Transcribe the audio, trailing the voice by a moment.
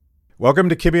Welcome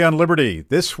to Kibbe on Liberty.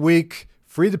 This week,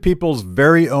 Free the People's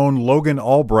very own Logan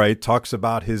Albright talks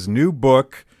about his new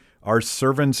book, Our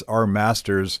Servants, Our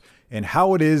Masters, and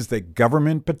how it is that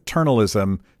government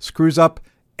paternalism screws up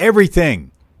everything.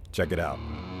 Check it out.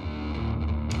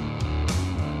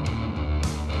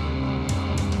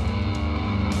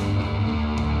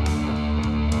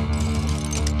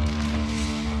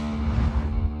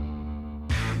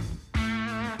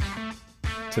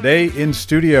 Today in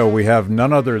studio, we have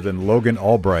none other than Logan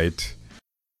Albright.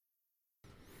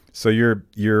 So your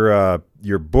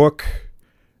book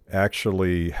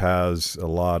actually has a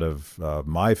lot of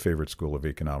my favorite school of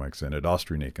economics in it,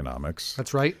 Austrian economics.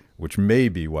 That's right. Which may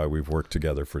be why we've worked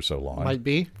together for so long. Might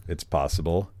be. It's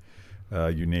possible.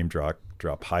 You name drop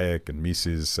Hayek and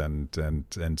Mises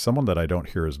and someone that I don't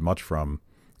hear as much from,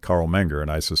 Carl Menger,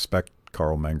 and I suspect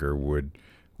Carl Menger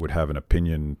would have an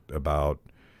opinion about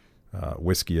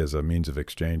whiskey as a means of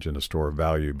exchange and a store of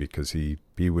value, because he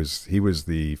was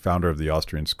the founder of the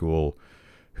Austrian school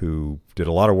who did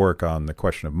a lot of work on the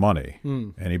question of money.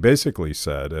 And he basically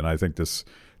said, and I think this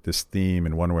theme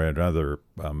in one way or another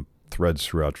threads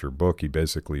throughout your book, he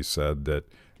basically said that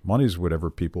money is whatever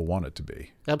people want it to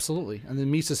be. Absolutely. And then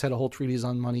Mises had a whole treatise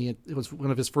on money. It was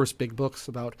one of his first big books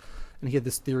about, and he had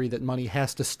this theory that money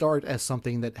has to start as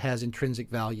something that has intrinsic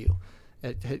value.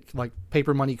 Like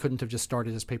paper money couldn't have just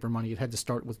started as paper money. It had to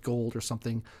start with gold or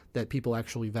something that people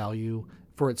actually value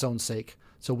for its own sake.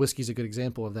 So whiskey's a good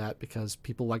example of that, because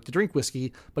people like to drink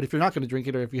whiskey, but if you're not going to drink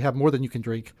it, or if you have more than you can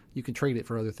drink, you can trade it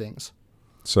for other things.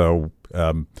 So,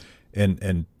 and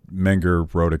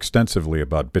Menger wrote extensively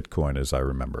about Bitcoin, as I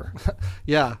remember.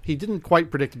 Yeah, he didn't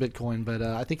quite predict Bitcoin, but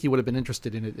I think he would have been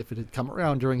interested in it if it had come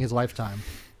around during his lifetime.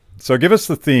 So give us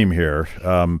the theme here.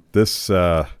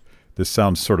 This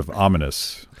sounds sort of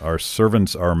ominous. Our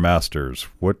servants, our masters.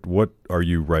 What are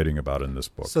you writing about in this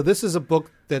book? So this is a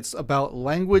book that's about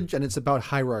language, and it's about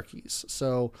hierarchies.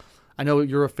 So I know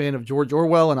you're a fan of George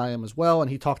Orwell, and I am as well,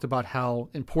 and he talked about how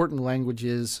important language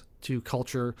is to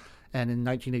culture. And in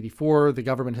 1984, the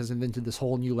government has invented this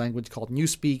whole new language called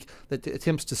Newspeak that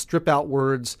attempts to strip out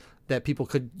words that people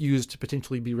could use to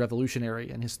potentially be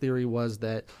revolutionary. And his theory was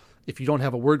that if you don't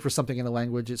have a word for something in a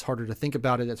language, it's harder to think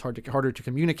about it. It's harder to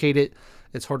communicate it.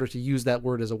 It's harder to use that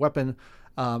word as a weapon,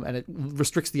 and it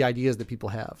restricts the ideas that people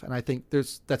have. And I think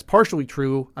that's partially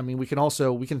true. I mean, we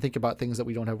can think about things that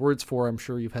we don't have words for. I'm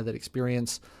sure you've had that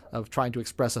experience of trying to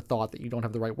express a thought that you don't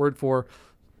have the right word for.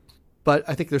 But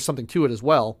I think there's something to it as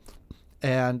well.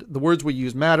 And the words we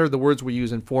use matter. The words we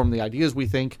use inform the ideas we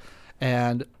think.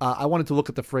 And I wanted to look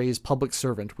at the phrase public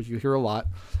servant, which you hear a lot,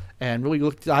 and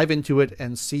really dive into it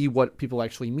and see what people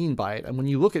actually mean by it. And when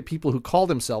you look at people who call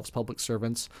themselves public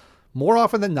servants, more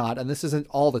often than not, and this isn't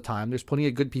all the time, there's plenty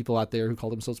of good people out there who call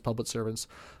themselves public servants,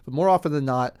 but more often than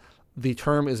not, the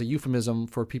term is a euphemism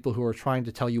for people who are trying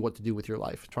to tell you what to do with your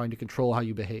life, trying to control how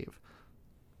you behave.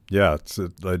 Yeah,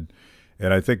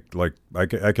 and I think I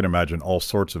can imagine all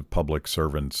sorts of public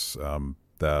servants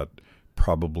that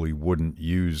probably wouldn't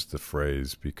use the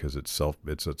phrase because it's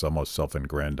almost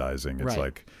self-aggrandizing. It's right.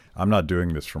 Like, I'm not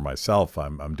doing this for myself.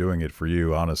 I'm doing it for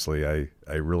you. Honestly,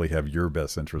 I really have your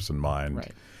best interests in mind.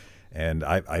 Right. And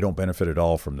I don't benefit at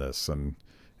all from this. And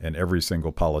every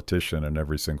single politician and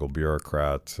every single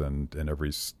bureaucrat and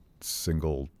every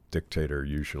single dictator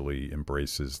usually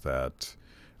embraces that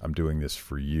I'm doing this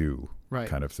for you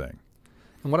kind of thing.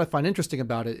 And what I find interesting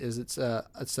about it is it's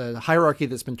a hierarchy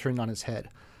that's been turned on its head.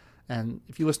 And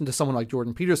if you listen to someone like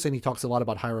Jordan Peterson, he talks a lot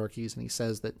about hierarchies, and he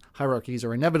says that hierarchies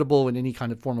are inevitable in any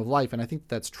kind of form of life. And I think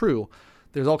that's true.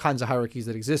 There's all kinds of hierarchies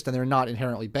that exist, and they're not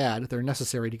inherently bad. They're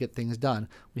necessary to get things done.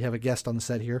 We have a guest on the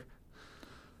set here.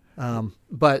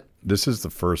 But this is the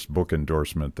first book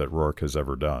endorsement that Rourke has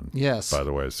ever done. Yes. By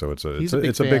the way, so it's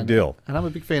a big deal. And I'm a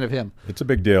big fan of him. It's a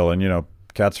big deal. And,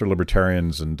 cats are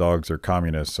libertarians and dogs are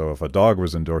communists. So if a dog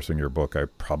was endorsing your book, I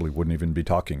probably wouldn't even be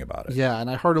talking about it. Yeah, and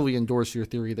I heartily endorse your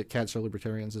theory that cats are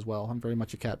libertarians as well. I'm very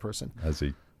much a cat person. As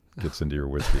he gets into your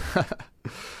whiskey.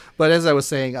 But as I was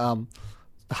saying,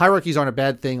 hierarchies aren't a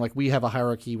bad thing. Like, we have a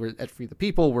hierarchy at Free the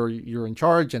People where you're in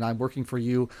charge and I'm working for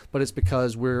you, but it's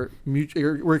because we're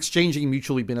exchanging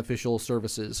mutually beneficial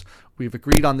services. We've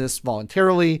agreed on this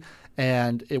voluntarily,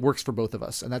 and it works for both of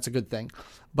us, and that's a good thing.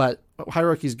 But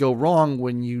hierarchies go wrong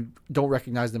when you don't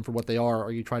recognize them for what they are,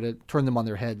 or you try to turn them on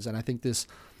their heads. And I think this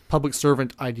public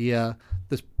servant idea,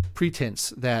 this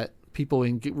pretense that people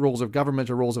in roles of government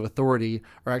or roles of authority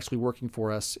are actually working for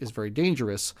us, is very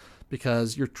dangerous,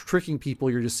 because you're tricking people,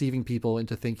 you're deceiving people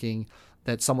into thinking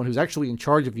that someone who's actually in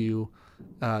charge of you,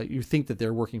 you think that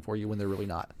they're working for you when they're really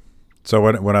not. So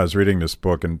when I was reading this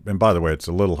book, and by the way, it's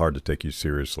a little hard to take you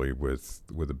seriously with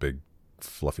a big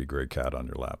fluffy gray cat on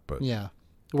your lap. But Yeah.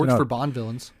 It works for Bond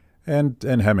villains. And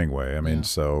Hemingway. I mean, Yeah.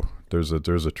 so there's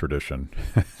a tradition.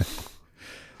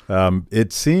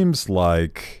 It seems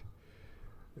like,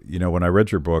 when I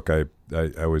read your book, I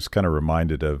was kind of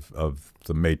reminded of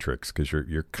the Matrix, because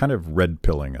you're kind of red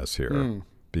pilling us here,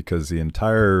 because the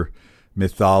entire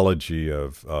mythology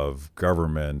of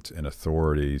government and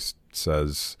authority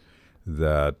says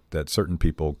that certain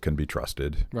people can be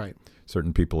trusted. Right.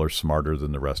 Certain people are smarter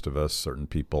than the rest of us. Certain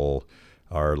people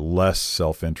are less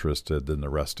self-interested than the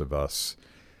rest of us,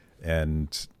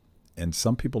 and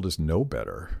some people just know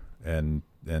better, and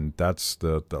that's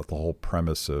the whole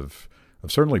premise of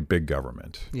certainly big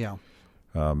government. Yeah.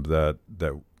 That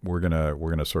we're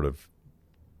gonna sort of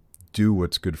do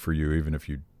what's good for you, even if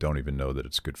you don't even know that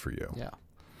it's good for you. Yeah.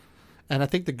 And I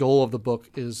think the goal of the book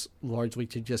is largely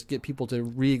to just get people to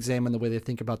re-examine the way they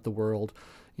think about the world.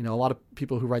 A lot of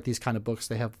people who write these kind of books,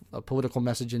 they have a political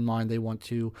message in mind. They want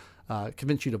to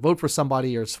convince you to vote for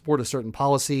somebody or support a certain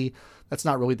policy. That's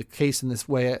not really the case in this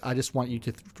way. I just want you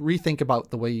to rethink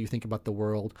about the way you think about the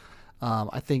world.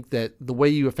 I think that the way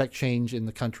you affect change in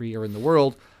the country or in the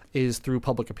world is through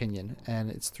public opinion, and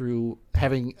it's through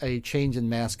having a change in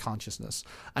mass consciousness.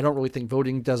 I don't really think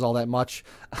voting does all that much.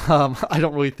 I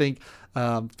don't really think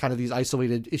kind of these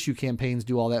isolated issue campaigns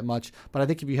do all that much. But I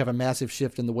think if you have a massive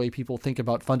shift in the way people think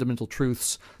about fundamental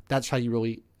truths, that's how you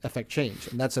really affect change.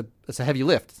 And that's a heavy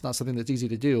lift. It's not something that's easy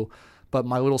to do. But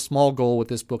my little small goal with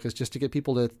this book is just to get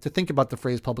people to think about the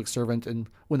phrase public servant, and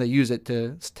when they use it,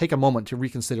 to take a moment to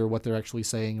reconsider what they're actually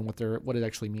saying and what it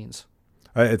actually means.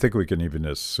 I think we can even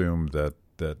assume that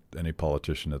any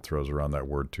politician that throws around that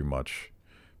word too much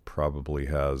probably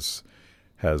has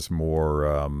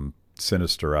more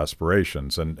sinister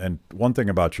aspirations. And one thing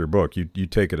about your book, you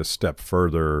take it a step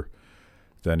further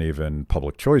than even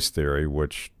public choice theory,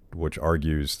 which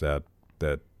argues that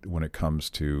when it comes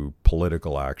to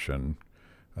political action,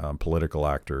 political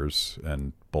actors,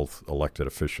 and both elected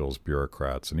officials,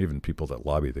 bureaucrats, and even people that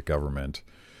lobby the government,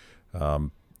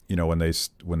 when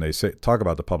they talk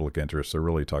about the public interest, they're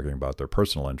really talking about their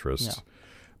personal interests. Yeah.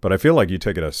 But I feel like you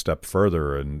take it a step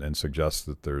further and suggest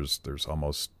that there's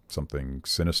almost something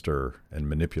sinister and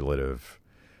manipulative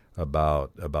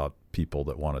about people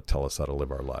that want to tell us how to live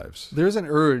our lives. There's an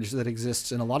urge that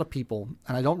exists in a lot of people,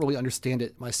 and I don't really understand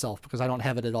it myself because I don't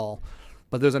have it at all.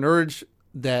 But there's an urge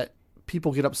that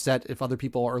people get upset if other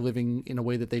people are living in a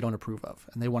way that they don't approve of,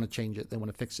 and they want to change it. They want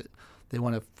to fix it. They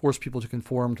want to force people to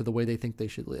conform to the way they think they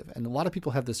should live. And a lot of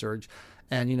people have this urge.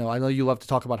 And, I know you love to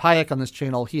talk about Hayek on this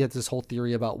channel. He has this whole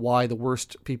theory about why the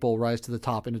worst people rise to the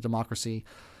top in a democracy.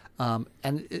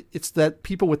 And it's that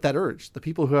people with that urge, the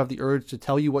people who have the urge to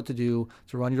tell you what to do,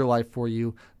 to run your life for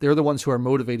you, they're the ones who are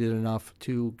motivated enough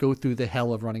to go through the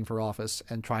hell of running for office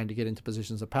and trying to get into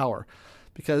positions of power.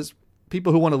 Because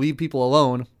people who want to leave people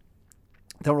alone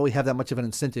don't really have that much of an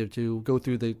incentive to go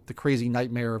through the crazy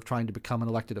nightmare of trying to become an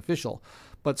elected official.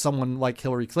 But someone like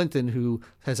Hillary Clinton, who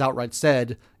has outright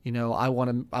said, I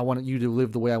want you to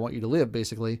live the way I want you to live,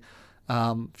 basically,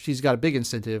 she's got a big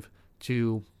incentive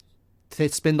to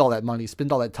spend all that money,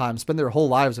 spend all that time, spend their whole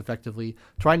lives effectively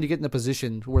trying to get in a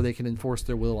position where they can enforce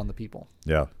their will on the people.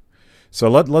 Yeah. So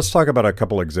let's talk about a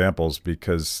couple examples,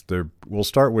 because we'll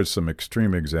start with some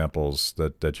extreme examples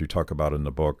that you talk about in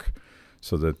the book,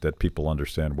 so that people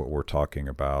understand what we're talking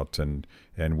about. And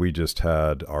we just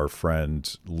had our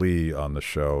friend Lee on the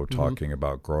show talking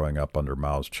about growing up under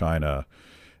Mao's China.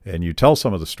 And you tell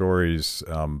some of the stories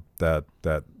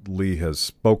that Lee has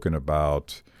spoken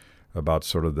about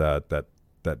sort of that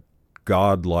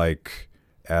godlike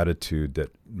attitude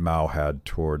that Mao had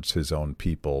towards his own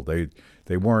people. They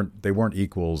weren't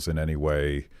equals in any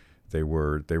way. They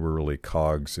were really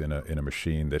cogs in a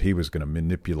machine that he was going to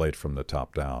manipulate from the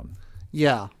top down.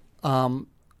 Yeah.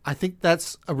 I think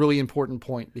that's a really important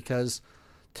point, because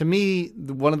to me,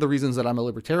 one of the reasons that I'm a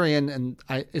libertarian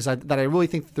is that I really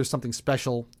think that there's something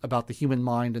special about the human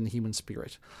mind and the human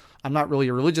spirit. I'm not really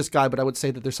a religious guy, but I would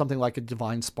say that there's something like a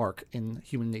divine spark in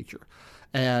human nature.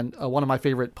 And one of my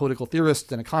favorite political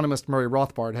theorists and economists, Murray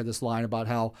Rothbard, had this line about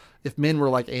how if men were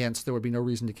like ants, there would be no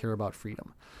reason to care about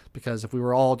freedom. Because if we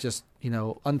were all just,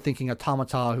 unthinking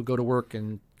automata who go to work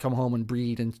and come home and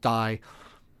breed and die,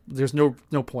 there's no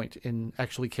point in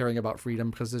actually caring about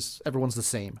freedom, because everyone's the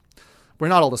same. We're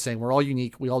not all the same. We're all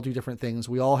unique. We all do different things.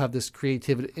 We all have this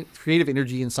creative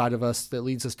energy inside of us that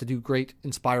leads us to do great,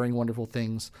 inspiring, wonderful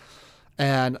things.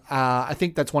 And I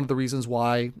think that's one of the reasons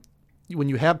why when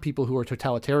you have people who are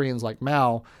totalitarians like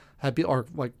Mao, or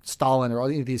like Stalin, or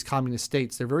any of these communist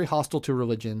states, they're very hostile to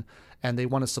religion, and they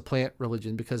want to supplant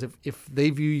religion, because if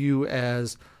they view you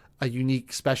as a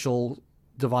unique, special,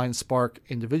 divine spark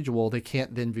individual, they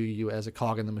can't then view you as a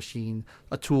cog in the machine,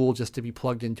 a tool just to be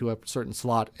plugged into a certain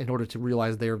slot in order to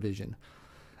realize their vision.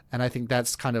 And I think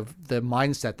that's kind of the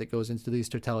mindset that goes into these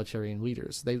totalitarian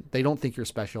leaders. They don't think you're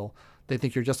special. They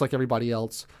think you're just like everybody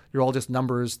else. You're all just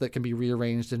numbers that can be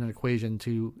rearranged in an equation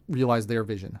to realize their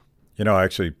vision. You know,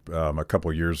 actually, a couple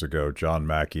of years ago, John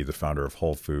Mackey, the founder of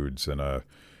Whole Foods and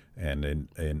an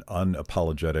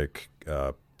unapologetic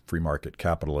free market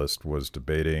capitalist, was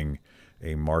debating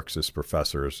a Marxist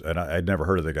professor. And I'd never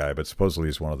heard of the guy, but supposedly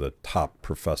he's one of the top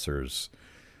professors.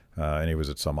 And he was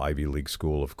at some Ivy League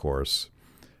school, of course.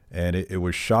 And it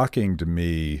was shocking to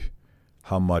me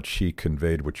how much he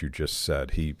conveyed what you just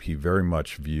said. He very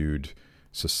much viewed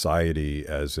society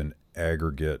as an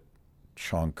aggregate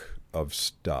chunk of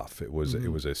stuff. It was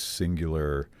a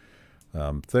singular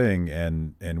thing.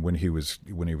 And when he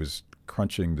was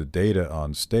crunching the data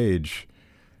on stage,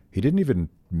 he didn't even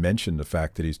mention the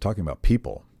fact that he's talking about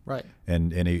people. Right.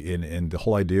 And the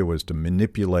whole idea was to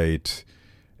manipulate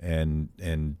and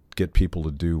get people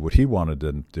to do what he wanted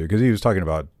them to do, because he was talking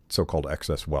about so-called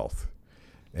excess wealth.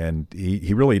 And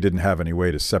he really didn't have any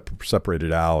way to separate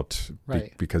it out,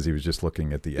 right, because he was just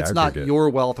looking at the it's aggregate. It's not your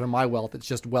wealth or my wealth. It's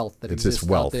just wealth that it's exists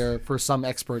wealth out there for some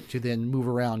expert to then move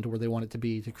around to where they want it to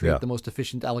be to create the most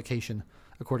efficient allocation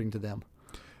according to them.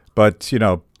 But, you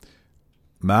know,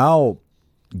 Mao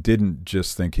didn't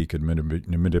just think he could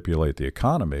manipulate the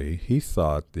economy. He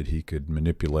thought that he could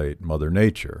manipulate Mother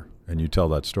Nature. And you tell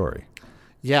that story.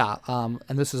 Yeah, and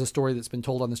this is a story that's been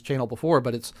told on this channel before,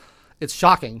 but it's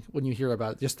shocking when you hear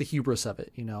about it, just the hubris of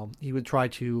it. You know, he would try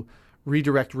to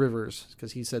redirect rivers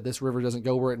because he said, this river doesn't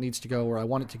go where it needs to go, where I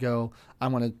want it to go.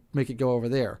 I'm going to make it go over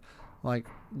there. Like,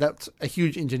 that's a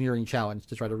huge engineering challenge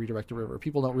to try to redirect a river.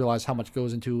 People don't realize how much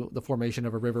goes into the formation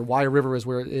of a river, why a river is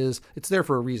where it is. It's there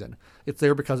for a reason. It's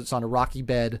there because it's on a rocky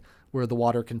bed where the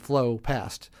water can flow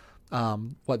past.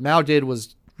 What Mao did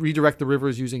was redirect the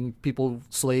rivers using people,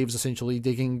 slaves essentially,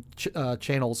 digging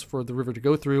channels for the river to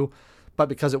go through. But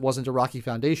because it wasn't a rocky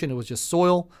foundation, it was just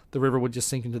soil, the river would just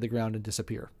sink into the ground and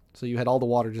disappear. So you had all the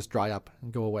water just dry up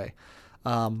and go away.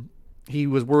 He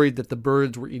was worried that the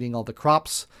birds were eating all the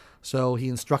crops. So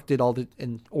he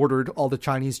ordered all the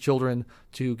Chinese children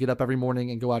to get up every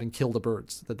morning and go out and kill the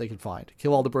birds that they could find.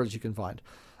 Kill all the birds you can find,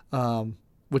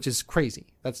 which is crazy.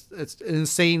 It's an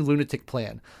insane lunatic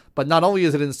plan. But not only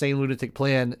is it an insane lunatic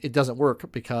plan, it doesn't work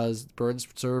because birds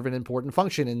serve an important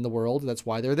function in the world. That's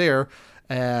why they're there.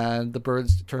 And the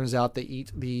birds, turns out, they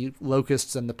eat the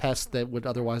locusts and the pests that would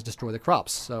otherwise destroy the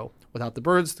crops. So without the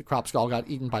birds, the crops all got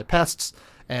eaten by pests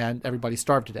and everybody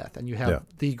starved to death. And you have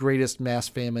the greatest mass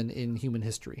famine in human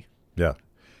history. Yeah.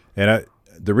 And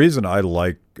the reason I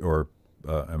like or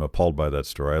am appalled by that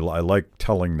story, I like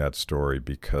telling that story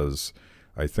because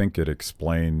I think it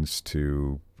explains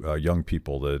to young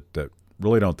people that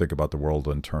really don't think about the world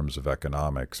in terms of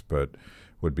economics, but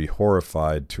would be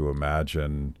horrified to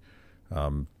imagine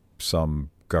some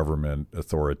government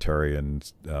authoritarian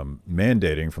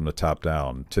mandating from the top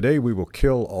down, today we will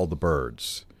kill all the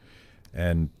birds.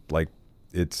 And like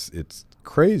it's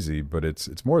crazy, but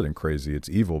it's more than crazy. It's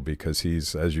evil because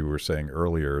he's, as you were saying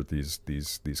earlier, these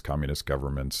communist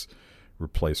governments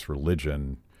replace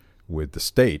religion with the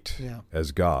state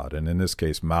as God. And in this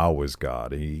case, Mao was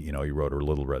God. He wrote a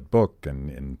Little Red Book,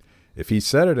 and if he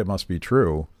said it, it must be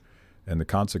true. And the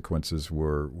consequences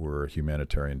were a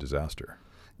humanitarian disaster.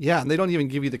 Yeah, and they don't even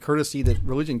give you the courtesy that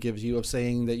religion gives you of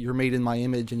saying that you're made in my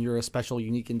image and you're a special,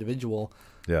 unique individual.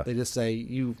 Yeah. They just say,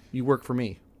 you work for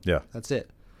me. Yeah. That's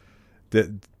it.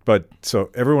 But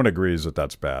so everyone agrees that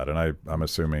that's bad. And I'm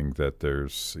assuming that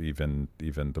there's even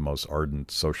the most ardent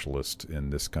socialist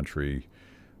in this country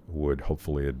would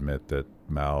hopefully admit that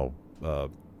Mao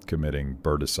committing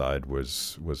birdicide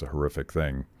was a horrific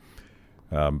thing.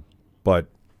 But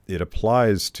it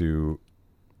applies to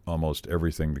almost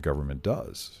everything the government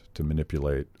does to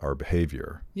manipulate our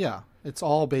behavior. Yeah, it's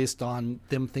all based on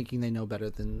them thinking they know better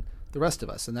than the rest of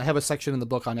us. And I have a section in the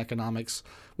book on economics,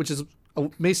 which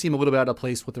may seem a little bit out of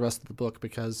place with the rest of the book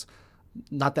because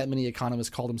not that many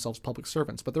economists call themselves public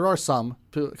servants, but there are some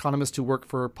economists who work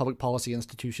for public policy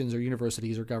institutions or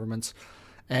universities or governments.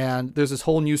 And there's this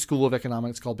whole new school of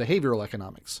economics called behavioral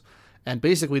economics. And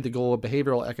basically the goal of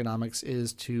behavioral economics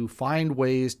is to find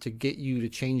ways to get you to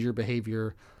change your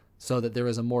behavior so that there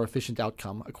is a more efficient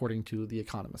outcome, according to the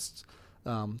economists.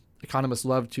 Economists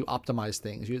love to optimize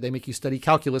things. They make you study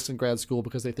calculus in grad school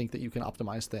because they think that you can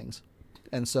optimize things.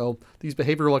 And so these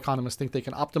behavioral economists think they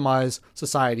can optimize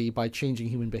society by changing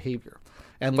human behavior.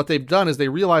 And what they've done is they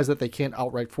realize that they can't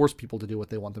outright force people to do what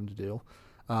they want them to do,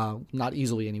 not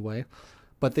easily anyway.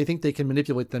 but they think they can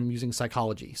manipulate them using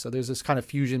psychology. So there's this kind of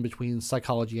fusion between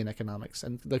psychology and economics.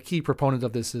 And the key proponent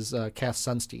of this is Cass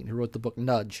Sunstein, who wrote the book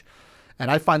Nudge.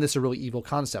 And I find this a really evil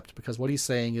concept, because what he's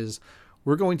saying is,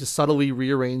 we're going to subtly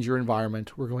rearrange your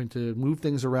environment. We're going to move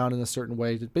things around in a certain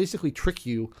way to basically trick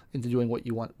you into doing what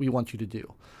we want you to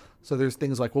do. So there's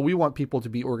things like, well, we want people to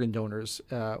be organ donors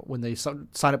when they sign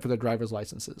up for their driver's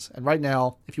licenses. And right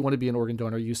now, if you want to be an organ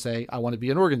donor, you say, I want to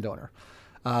be an organ donor.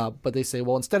 But they say,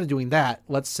 well, instead of doing that,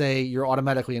 let's say you're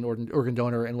automatically an organ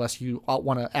donor unless you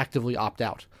want to actively opt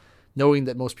out, knowing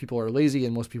that most people are lazy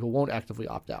and most people won't actively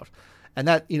opt out. And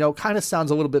that, kind of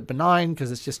sounds a little bit benign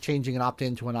because it's just changing an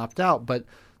opt-in to an opt-out. But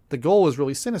the goal is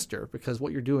really sinister, because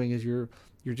what you're doing is you're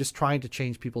just trying to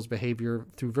change people's behavior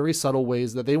through very subtle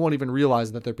ways that they won't even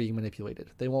realize that they're being manipulated.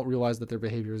 They won't realize that their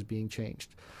behavior is being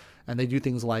changed. And they do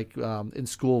things like in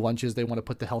school lunches, they want to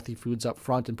put the healthy foods up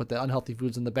front and put the unhealthy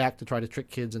foods in the back to try to trick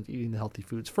kids into eating the healthy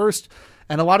foods first.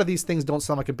 And a lot of these things don't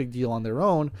sound like a big deal on their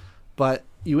own, but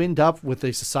you end up with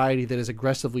a society that is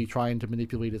aggressively trying to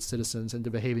manipulate its citizens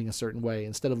into behaving a certain way,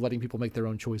 instead of letting people make their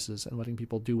own choices and letting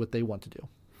people do what they want to do.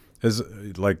 Is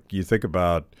like, you think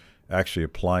about actually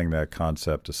applying that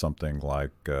concept to something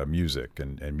like music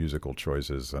and musical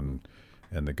choices and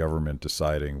the government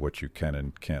deciding what you can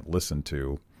and can't listen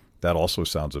to. That also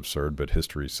sounds absurd, but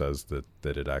history says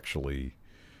that it actually,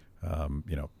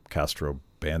 Castro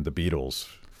banned the Beatles,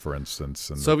 for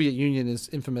instance. And Soviet Union is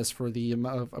infamous for the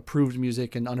amount of approved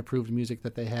music and unapproved music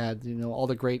that they had. All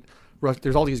the great,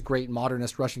 there's all these great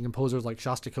modernist Russian composers like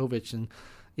Shostakovich, and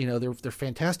they're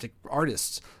fantastic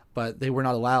artists, but they were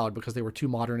not allowed because they were too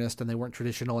modernist and they weren't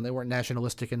traditional and they weren't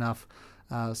nationalistic enough.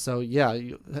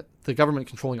 The government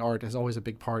controlling art is always a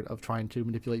big part of trying to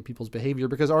manipulate people's behavior,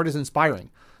 because art is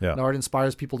inspiring. Yeah. And art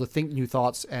inspires people to think new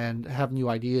thoughts and have new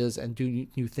ideas and do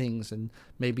new things, and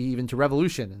maybe even to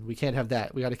revolution. And we can't have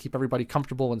that. We got to keep everybody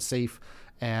comfortable and safe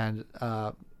and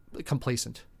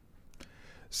complacent.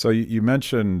 So you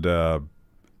mentioned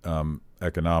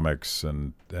economics,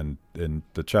 and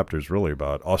the chapter is really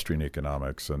about Austrian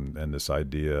economics and this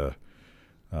idea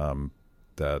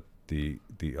that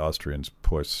the Austrians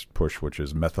push, which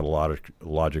is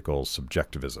methodological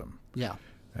subjectivism. Yeah.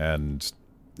 And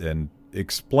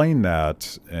explain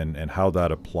that and how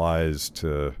that applies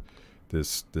to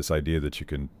this idea that you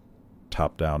can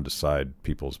top-down decide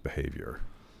people's behavior.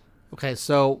 Okay,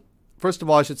 so first of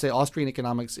all, I should say Austrian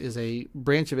economics is a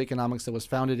branch of economics that was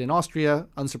founded in Austria,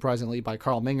 unsurprisingly, by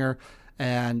Karl Menger,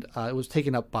 and it was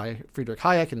taken up by Friedrich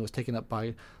Hayek, and it was taken up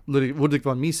by Ludwig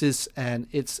von Mises, and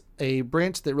it's a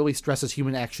branch that really stresses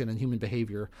human action and human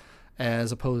behavior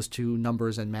as opposed to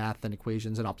numbers and math and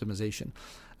equations and optimization.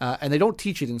 And they don't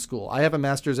teach it in school. I have a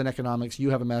master's in economics. You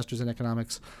have a master's in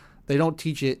economics. They don't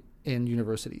teach it in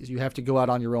universities. You have to go out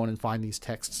on your own and find these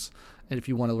texts, and if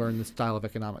you want to learn the style of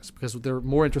economics, because they're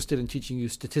more interested in teaching you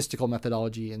statistical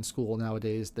methodology in school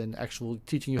nowadays than actually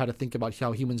teaching you how to think about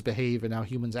how humans behave and how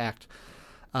humans act.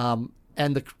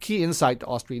 And the key insight to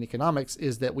Austrian economics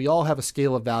is that we all have a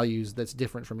scale of values that's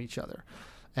different from each other.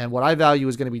 And what I value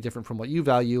is going to be different from what you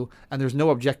value, and there's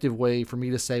no objective way for me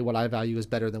to say what I value is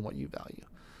better than what you value.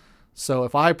 So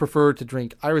if I prefer to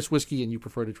drink Irish whiskey and you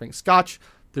prefer to drink Scotch,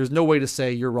 there's no way to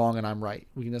say you're wrong and I'm right.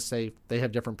 We can just say they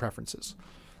have different preferences.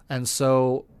 And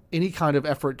so any kind of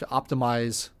effort to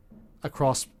optimize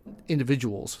across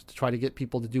individuals to try to get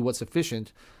people to do what's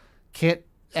efficient can't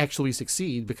actually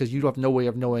succeed, because you have no way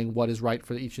of knowing what is right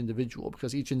for each individual,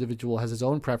 because each individual has his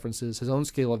own preferences, his own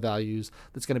scale of values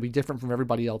that's going to be different from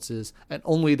everybody else's, and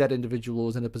only that individual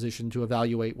is in a position to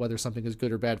evaluate whether something is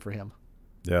good or bad for him.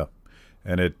 Yeah.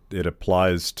 And it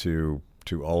applies to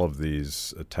all of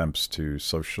these attempts to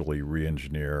socially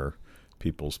re-engineer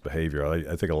people's behavior.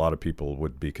 I think a lot of people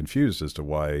would be confused as to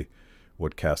why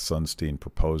what Cass Sunstein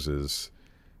proposes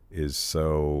is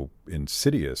so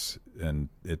insidious, and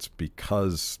it's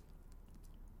because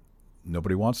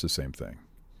nobody wants the same thing,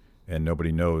 and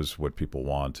nobody knows what people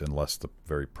want unless the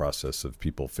very process of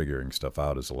people figuring stuff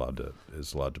out is allowed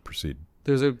to proceed.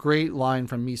 There's a great line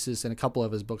from Mises in a couple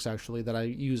of his books, actually, that I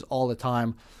use all the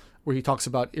time, where he talks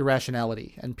about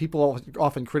irrationality, and people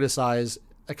often criticize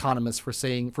economists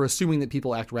for assuming that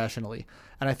people act rationally,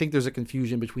 and I think there's a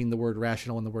confusion between the word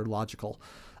rational and the word logical.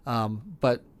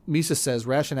 But Mises says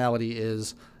rationality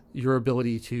is your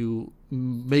ability to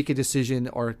make a decision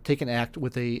or take an act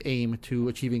with a aim to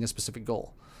achieving a specific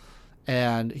goal.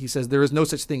 And he says there is no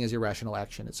such thing as irrational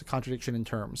action. It's a contradiction in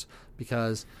terms,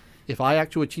 because if I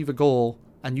act to achieve a goal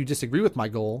and you disagree with my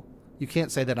goal, you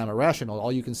can't say that I'm irrational.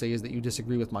 All you can say is that you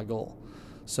disagree with my goal.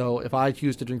 So if I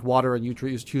choose to drink water and you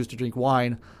choose to drink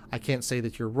wine, I can't say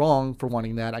that you're wrong for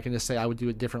wanting that. I can just say I would do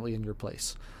it differently in your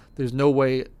place. there's no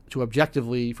way to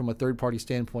objectively, from a third-party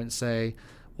standpoint, say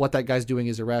what that guy's doing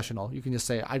is irrational. You can just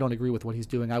say, I don't agree with what he's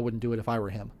doing. I wouldn't do it if I were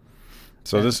him.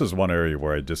 So this is one area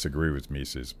where I disagree with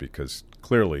Mises, because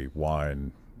clearly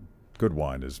good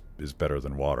wine is better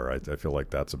than water. I feel like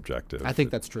that's objective. I think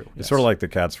that's true. It's sort of like the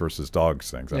cats versus dogs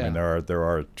things. I Yeah. mean, there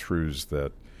are truths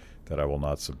that I will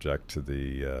not subject to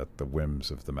the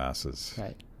whims of the masses.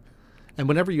 Right. And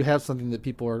whenever you have something that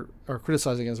people are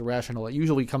criticizing as irrational, it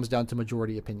usually comes down to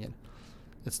majority opinion.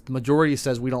 It's the majority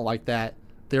says we don't like that,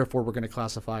 therefore we're going to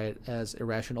classify it as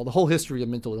irrational. The whole history of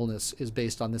mental illness is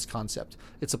based on this concept.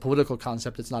 It's a political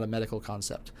concept. It's not a medical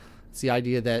concept. It's the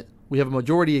idea that we have a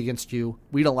majority against you.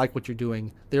 We don't like what you're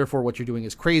doing. Therefore, what you're doing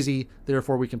is crazy.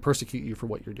 Therefore, we can persecute you for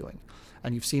what you're doing.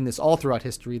 And you've seen this all throughout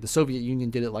history. The Soviet Union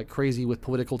did it like crazy with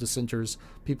political dissenters,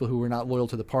 people who were not loyal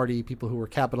to the party, people who were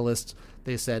capitalists.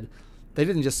 They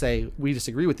didn't just say, we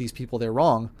disagree with these people, they're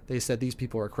wrong. They said, these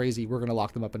people are crazy. We're going to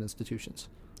lock them up in institutions.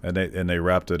 And they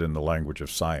wrapped it in the language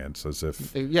of science, as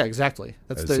if Yeah, exactly.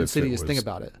 That's the insidious thing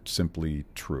about it. Simply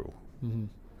true.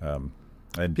 Mm-hmm.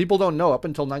 And people don't know, up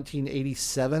until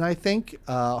 1987, I think,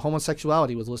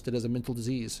 homosexuality was listed as a mental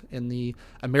disease in the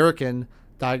American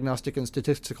Diagnostic and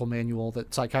Statistical Manual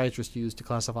that psychiatrists use to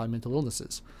classify mental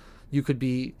illnesses. You could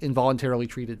be involuntarily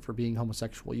treated for being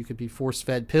homosexual. You could be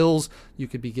force-fed pills. You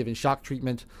could be given shock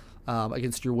treatment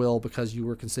against your will because you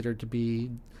were considered to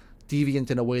be deviant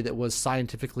in a way that was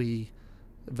scientifically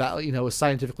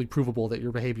provable that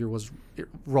your behavior was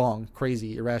wrong,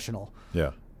 crazy, irrational.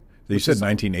 Yeah. You said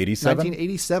 1987?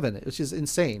 1987, which is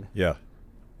insane. Yeah.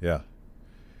 Yeah.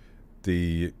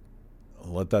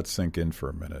 Let that sink in for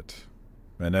a minute.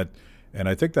 And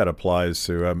I think that applies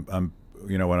to,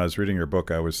 when I was reading your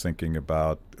book, I was thinking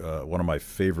about one of my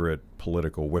favorite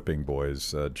political whipping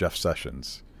boys, Jeff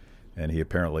Sessions. And he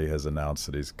apparently has announced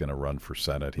that he's going to run for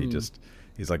Senate.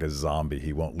 He's like a zombie.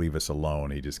 He won't leave us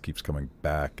alone. He just keeps coming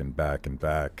back and back and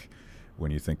back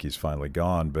when you think he's finally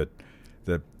gone. But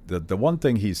the one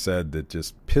thing he said that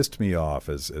just pissed me off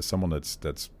as someone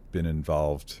that's been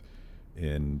involved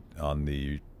on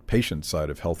the patient side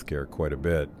of healthcare quite a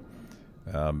bit,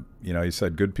 he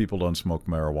said good people don't smoke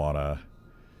marijuana,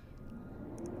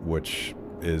 which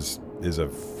is a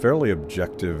fairly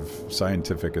objective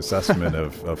scientific assessment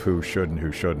of who should and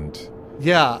who shouldn't.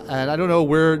 Yeah, and I don't know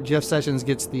where Jeff Sessions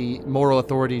gets the moral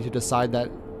authority to decide that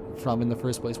from in the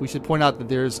first place. We should point out that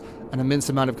there's an immense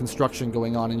amount of construction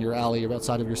going on in your alley or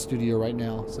outside of your studio right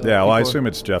now. So yeah, well, I assume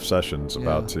it's Jeff Sessions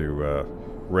about to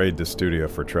raid the studio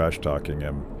for trash talking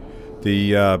him.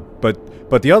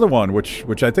 But the other one,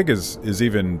 which I think is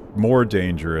even more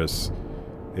dangerous,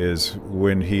 is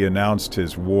when he announced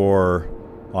his war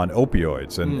on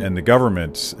opioids and the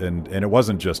government, and it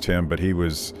wasn't just him, but he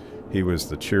was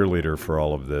the cheerleader for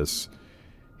all of this.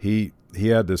 He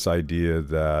had this idea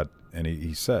that, and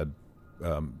he said,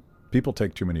 people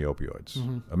take too many opioids.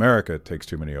 Mm-hmm. America takes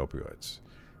too many opioids.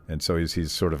 And so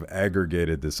he's sort of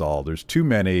aggregated this all. There's too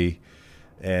many,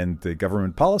 and the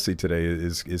government policy today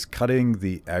is cutting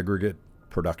the aggregate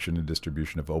production and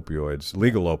distribution of opioids,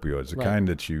 legal opioids, the kind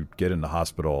that you get in the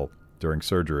hospital during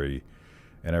surgery.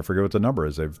 And I forget what the number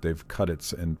is. They've cut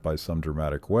it by some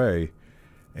dramatic way.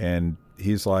 And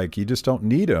he's like, you just don't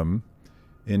need them.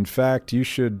 In fact, you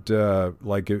should,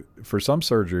 for some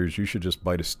surgeries, you should just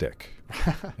bite a stick.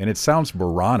 And it sounds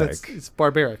moronic. It's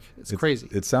barbaric. It's crazy.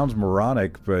 It sounds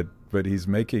moronic, but he's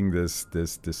making this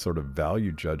sort of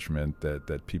value judgment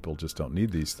that people just don't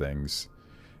need these things.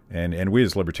 And we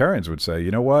as libertarians would say,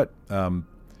 you know what?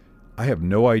 I have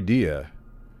no idea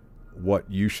what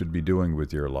you should be doing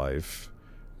with your life.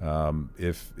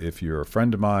 If you're a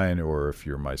friend of mine, or if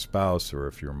you're my spouse, or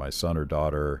if you're my son or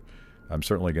daughter, I'm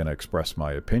certainly going to express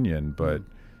my opinion, but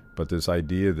this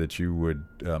idea that you would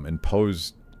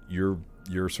impose your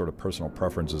sort of personal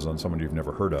preferences on someone you've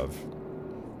never heard of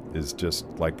is just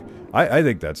like, I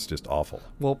think that's just awful.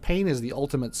 Well, pain is the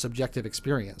ultimate subjective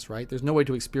experience, right? There's no way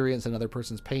to experience another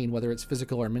person's pain, whether it's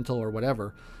physical or mental or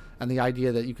whatever. And the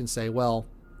idea that you can say, well,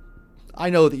 I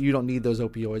know that you don't need those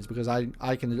opioids because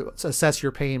I can assess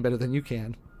your pain better than you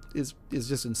can is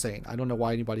just insane. I don't know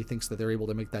why anybody thinks that they're able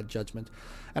to make that judgment.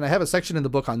 And I have a section in the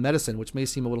book on medicine, which may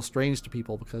seem a little strange to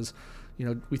people because,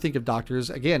 we think of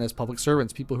doctors, again, as public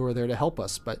servants, people who are there to help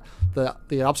us. But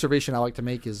the observation I like to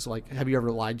make is, like, have you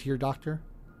ever lied to your doctor?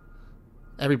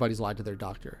 Everybody's lied to their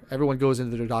doctor. Everyone goes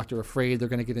into their doctor afraid they're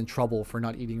going to get in trouble for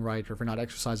not eating right, or for not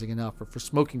exercising enough, or for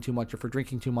smoking too much, or for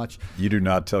drinking too much. You do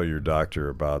not tell your doctor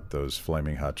about those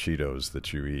flaming hot Cheetos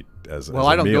that you eat as a meal. Well,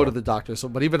 I don't go to the doctor,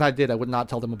 but even if I did, I would not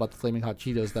tell them about the flaming hot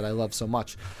Cheetos that I love so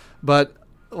much. But,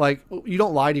 like, you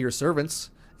don't lie to your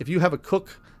servants. If you have a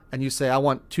cook and you say, I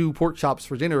want 2 pork chops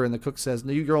for dinner, and the cook says,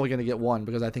 no, you're only going to get 1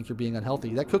 because I think you're being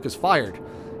unhealthy, that cook is fired.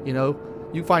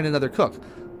 You find another cook.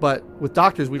 But with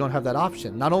doctors, we don't have that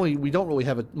option. Not only we don't really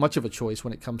have much of a choice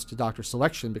when it comes to doctor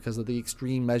selection because of the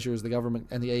extreme measures the government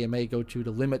and the AMA go to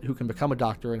limit who can become a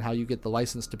doctor and how you get the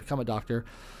license to become a doctor,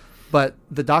 but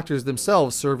the doctors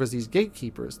themselves serve as these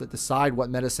gatekeepers that decide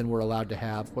what medicine we're allowed to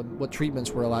have, what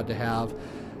treatments we're allowed to have.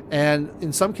 And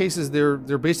in some cases, they're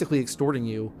basically extorting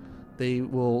you. They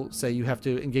will say you have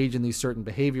to engage in these certain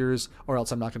behaviors or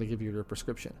else I'm not going to give you your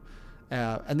prescription.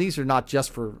 And these are not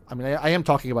just for, I am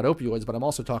talking about opioids, but I'm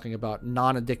also talking about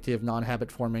non-addictive,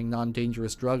 non-habit-forming,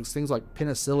 non-dangerous drugs, things like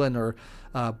penicillin or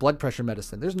blood pressure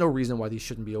medicine. There's no reason why these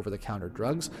shouldn't be over-the-counter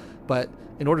drugs. But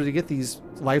in order to get these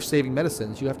life-saving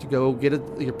medicines, you have to go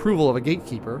get the approval of a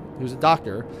gatekeeper who's a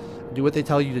doctor, do what they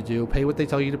tell you to do, pay what they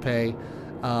tell you to pay.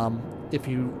 If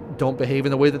you don't behave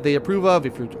in the way that they approve of,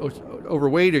 if you're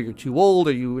overweight or you're too old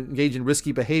or you engage in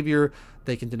risky behavior,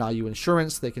 they can deny you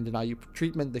insurance, they can deny you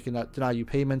treatment, they can deny you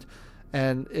payment.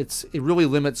 And it really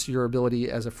limits your ability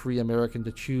as a free American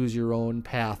to choose your own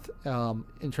path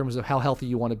in terms of how healthy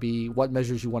you want to be, what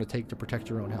measures you want to take to protect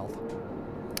your own health.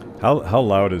 How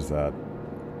loud is that?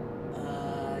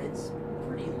 It's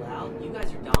pretty loud. You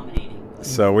guys are dominating.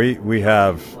 So we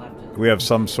have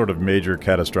some sort of major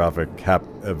catastrophic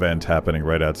event happening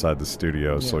right outside the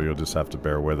studio, so you'll just have to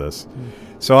bear with us.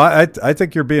 So I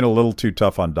think you're being a little too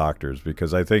tough on doctors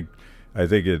because I think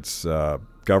it's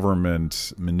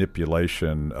government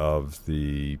manipulation of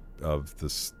the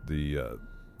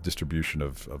distribution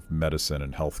of medicine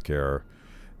and healthcare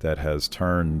that has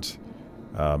turned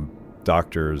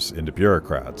doctors into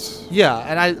bureaucrats. Yeah,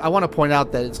 and I want to point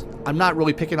out that I'm not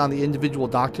really picking on the individual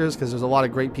doctors because there's a lot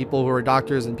of great people who are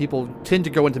doctors, and people tend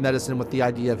to go into medicine with the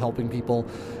idea of helping people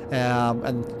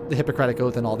and the Hippocratic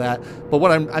Oath and all that. But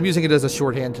what I'm using it as a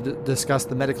shorthand to discuss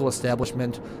the medical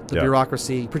establishment, the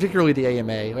bureaucracy, particularly the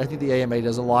AMA. I think the AMA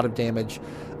does a lot of damage.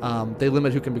 They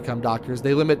limit who can become doctors.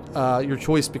 They limit your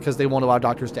choice because they won't allow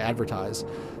doctors to advertise.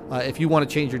 If you want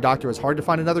to change your doctor, it's hard to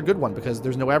find another good one because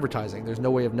there's no advertising. There's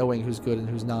no way of knowing who's good and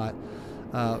who's not.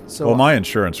 Well, my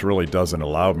insurance really doesn't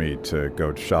allow me to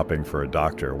go shopping for a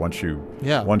doctor. Once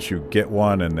you get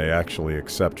one and they actually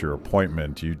accept your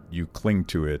appointment, you cling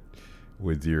to it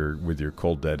with your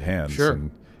cold dead hands. Sure.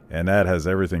 And that has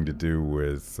everything to do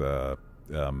with,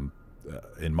 in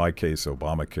my case,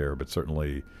 Obamacare, but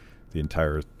certainly the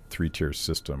entire 3-tier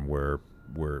system where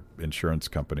insurance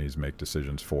companies make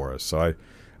decisions for us. So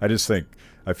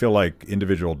I feel like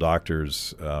individual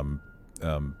doctors,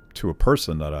 to a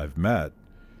person that I've met,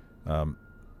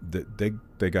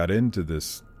 they got into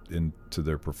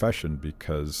their profession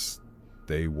because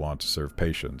they want to serve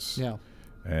patients. Yeah.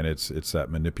 And it's that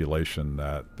manipulation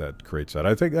that creates that.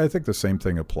 I think the same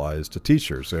thing applies to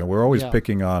teachers. And we're always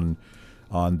picking on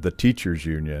the teachers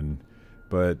union,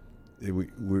 but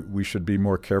we should be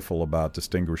more careful about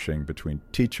distinguishing between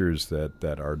teachers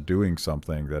that are doing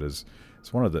something that is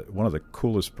one of the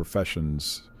coolest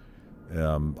professions,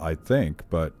 I think,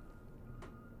 but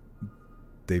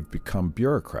they've become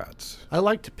bureaucrats. I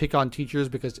like to pick on teachers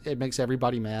because it makes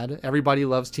everybody mad. Everybody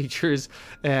loves teachers,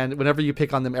 and whenever you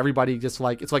pick on them, everybody just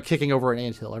it's like kicking over an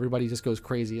anthill. Everybody just goes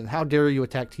crazy, and how dare you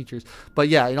attack teachers? But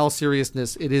yeah, in all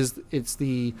seriousness, it's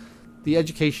the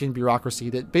education bureaucracy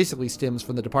that basically stems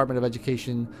from the Department of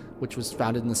Education, which was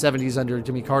founded in the 70s under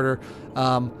Jimmy Carter.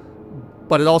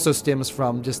 But it also stems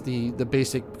from just the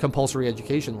basic compulsory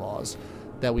education laws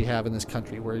that we have in this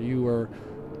country, where you are,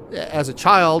 as a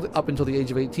child, up until the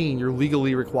age of 18, you're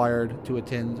legally required to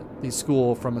attend the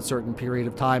school from a certain period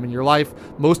of time in your life,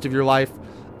 most of your life,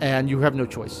 and you have no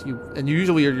choice.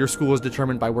 Usually your school is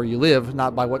determined by where you live,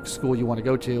 not by what school you want to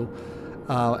go to.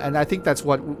 And I think that's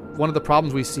one of the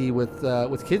problems we see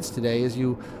with kids today is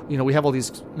we have all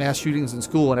these mass shootings in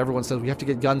school, and everyone says we have to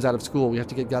get guns out of school. We have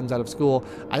to get guns out of school.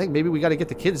 I think maybe we got to get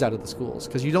the kids out of the schools,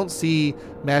 because you don't see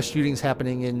mass shootings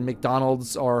happening in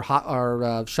McDonald's or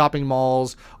shopping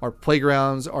malls or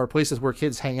playgrounds or places where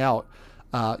kids hang out.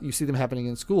 You see them happening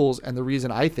in schools, and the reason,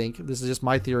 I think, this is just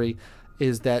my theory,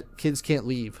 is that kids can't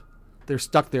leave. They're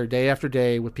stuck there day after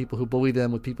day with people who bully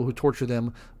them, with people who torture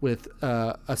them, with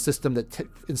a system that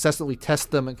incessantly tests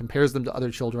them and compares them to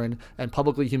other children and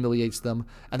publicly humiliates them,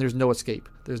 and there's no escape.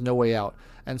 There's no way out.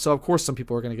 And so, of course, some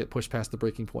people are going to get pushed past the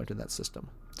breaking point in that system.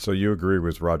 So you agree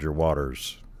with Roger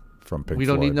Waters from Pink We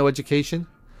don't Floyd? need no education?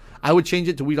 I would change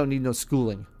it to we don't need no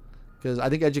schooling, because I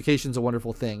think education's a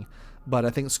wonderful thing. But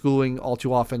I think schooling all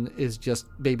too often is just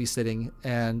babysitting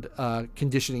and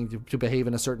conditioning to behave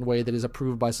in a certain way that is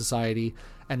approved by society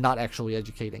and not actually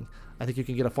educating. I think you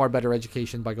can get a far better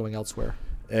education by going elsewhere.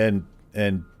 And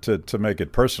And to make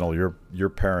it personal, your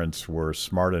parents were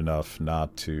smart enough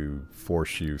not to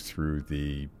force you through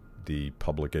the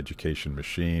public education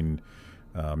machine.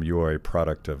 You are a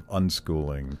product of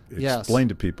unschooling. Yes. Explain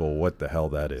to people what the hell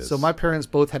that is. So my parents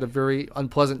both had a very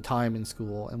unpleasant time in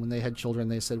school, and when they had children,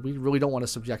 they said, we really don't want to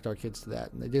subject our kids to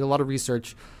that. And they did a lot of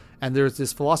research, and there's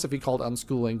this philosophy called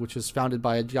unschooling, which was founded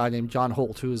by a guy named John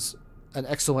Holt, who is an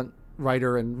excellent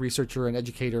writer and researcher and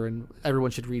educator, and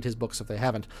everyone should read his books if they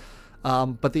haven't.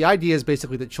 But the idea is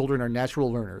basically that children are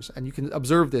natural learners, and you can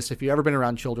observe this if you've ever been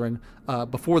around children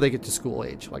before they get to school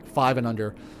age, like 5 and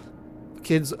under.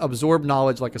 Kids absorb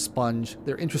knowledge like a sponge.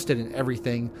 They're interested in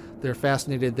everything. They're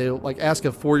fascinated. They'll like ask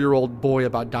a 4-year-old boy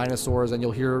about dinosaurs, and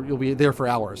you'll be there for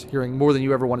hours, hearing more than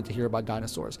you ever wanted to hear about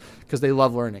dinosaurs, because they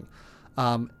love learning.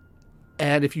 And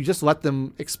if you just let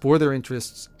them explore their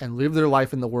interests and live their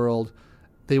life in the world,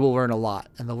 they will learn a lot,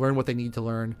 and they'll learn what they need to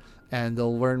learn, and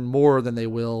they'll learn more than they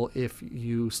will if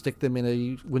you stick them in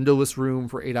a windowless room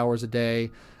for 8 hours a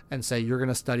day and say, you're going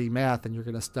to study math, and you're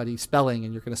going to study spelling,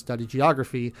 and you're going to study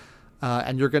geography.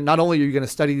 And not only are you going to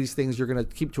study these things, you're going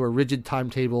to keep to a rigid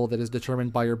timetable that is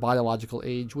determined by your biological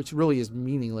age, which really is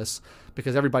meaningless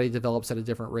because everybody develops at a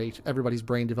different rate. Everybody's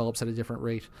brain develops at a different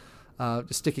rate.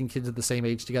 Just sticking kids at the same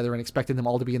age together and expecting them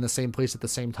all to be in the same place at the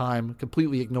same time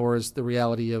completely ignores the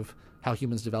reality of how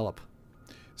humans develop.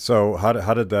 So how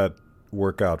did that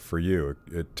work out for you?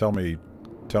 Tell me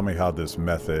how this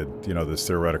method, this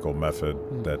theoretical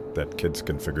method that kids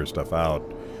can figure stuff out,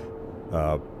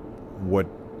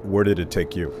 where did it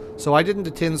take you? So I didn't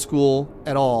attend school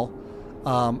at all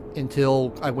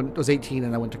until I was 18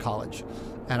 and I went to college.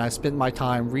 And I spent my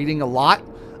time reading a lot.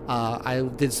 I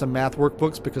did some math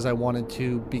workbooks because I wanted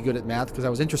to be good at math because I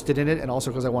was interested in it, and also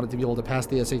because I wanted to be able to pass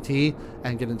the SAT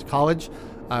and get into college.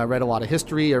 I read a lot of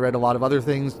history. I read a lot of other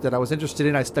things that I was interested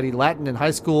in. I studied Latin in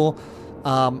high school.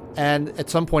 And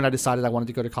at some point I decided I wanted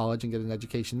to go to college and get an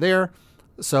education there.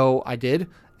 So I did.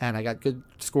 And I got good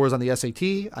scores on the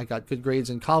SAT. I got good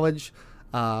grades in college.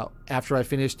 After I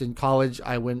finished in college,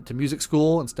 I went to music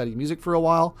school and studied music for a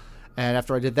while. And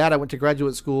after I did that, I went to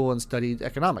graduate school and studied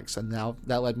economics. And now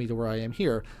that led me to where I am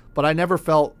here. But I never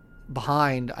felt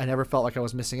behind. I never felt like I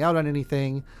was missing out on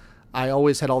anything. I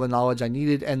always had all the knowledge I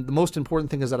needed. And the most important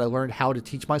thing is that I learned how to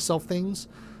teach myself things.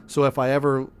 So if I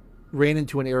ever ran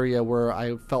into an area where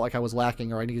I felt like I was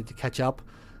lacking or I needed to catch up,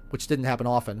 which didn't happen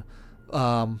often,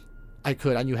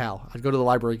 I knew how. I'd go to the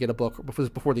library, get a book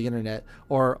before the internet,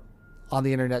 or on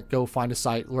the internet, go find a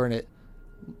site, learn it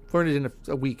in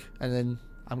a week, and then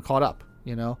I'm caught up,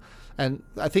 And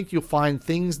I think you'll find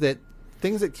things that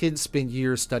kids spend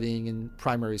years studying in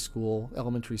primary school,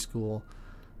 elementary school.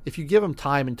 If you give them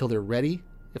time until they're ready,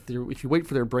 if you wait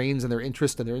for their brains and their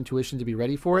interest and their intuition to be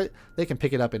ready for it, they can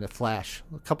pick it up in a flash.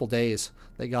 A couple days,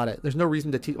 they got it. There's no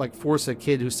reason to force a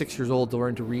kid who's 6 years old to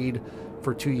learn to read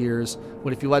for 2 years.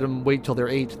 When if you let them wait till they're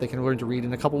 8, they can learn to read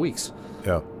in a couple weeks.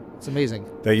 Yeah, it's amazing.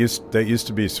 That used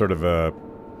to be sort of a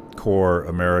core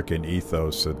American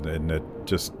ethos, and it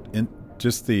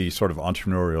just the sort of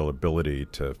entrepreneurial ability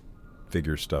to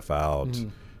figure stuff out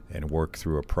and work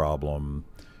through a problem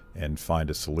and find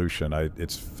a solution.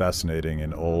 It's fascinating.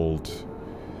 In old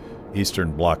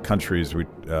Eastern Bloc countries, we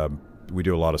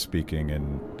do a lot of speaking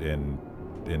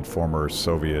in former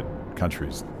Soviet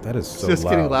countries. That is so just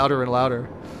loud. Getting louder and louder.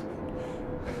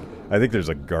 I think there's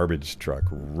a garbage truck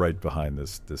right behind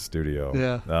this studio.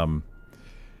 Yeah.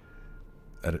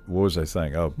 What was I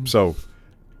saying? Oh, so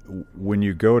when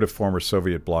you go to former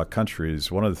Soviet bloc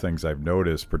countries, one of the things I've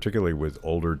noticed, particularly with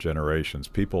older generations,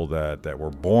 people that were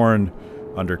born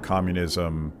under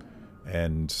communism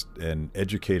and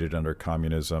educated under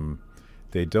communism,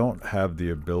 they don't have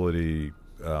the ability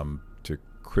to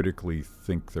critically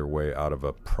think their way out of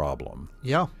a problem.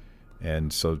 Yeah.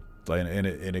 And so, and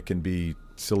it can be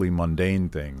silly, mundane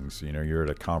things. You're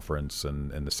at a conference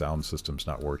and the sound system's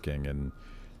not working, and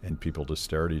people just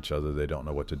stare at each other. They don't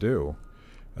know what to do.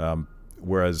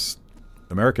 Whereas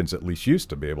Americans at least used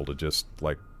to be able to just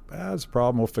it's a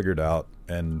problem, we'll figure it out.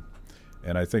 And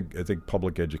I think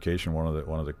public education, one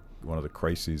of the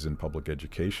crises in public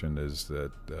education is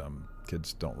that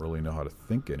kids don't really know how to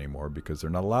think anymore because they're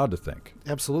not allowed to think.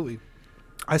 Absolutely.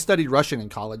 I studied Russian in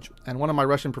college, and one of my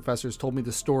Russian professors told me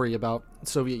the story about the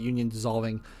Soviet Union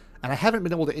dissolving, and I haven't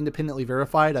been able to independently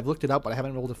verify it. I've looked it up, but I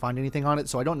haven't been able to find anything on it,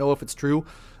 so I don't know if it's true,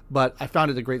 but I found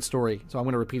it a great story, so I'm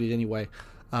going to repeat it anyway.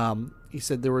 He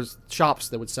said there was shops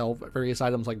that would sell various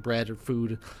items like bread or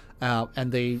food,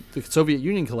 and the Soviet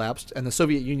Union collapsed, and the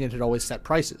Soviet Union had always set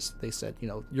prices. They said,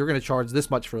 you're going to charge this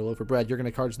much for a loaf of bread, you're going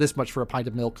to charge this much for a pint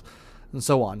of milk, and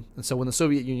so on. And so when the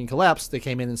Soviet Union collapsed, they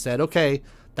came in and said, okay,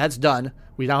 That's done.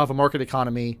 We now have a market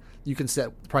economy. You can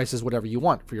set prices whatever you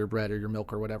want for your bread or your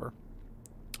milk or whatever.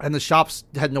 And the shops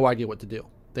had no idea what to do.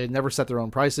 They had never set their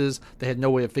own prices. They had no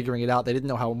way of figuring it out. They didn't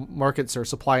know how markets or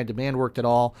supply and demand worked at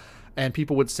all. And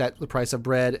people would set the price of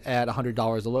bread at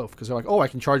 $100 a loaf because they're like, oh, I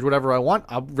can charge whatever I want.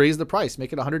 I'll raise the price,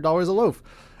 make it $100 a loaf.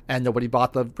 And nobody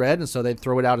bought the bread, and so they'd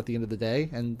throw it out at the end of the day.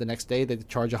 And the next day, they'd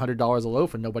charge $100 a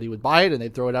loaf, and nobody would buy it, and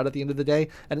they'd throw it out at the end of the day.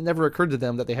 And it never occurred to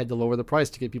them that they had to lower the price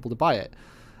to get people to buy it.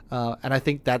 And I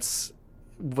think that's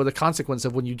the consequence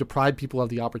of when you deprive people of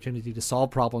the opportunity to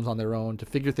solve problems on their own, to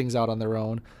figure things out on their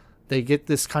own. They get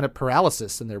this kind of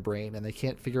paralysis in their brain, and they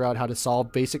can't figure out how to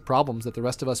solve basic problems that the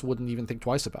rest of us wouldn't even think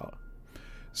twice about.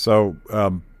 So,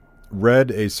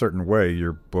 read a certain way,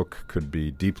 your book could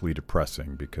be deeply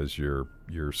depressing because you're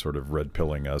sort of red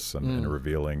pilling us and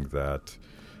revealing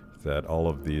that all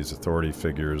of these authority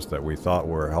figures that we thought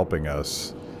were helping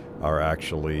us are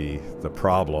actually the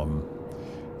problem.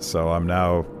 So I'm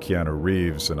now Keanu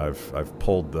Reeves, and I've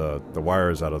pulled the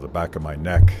wires out of the back of my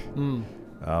neck.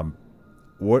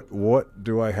 What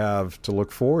do I have to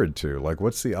look forward to? Like,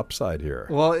 what's the upside here?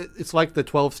 Well, it's like the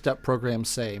 12-step programs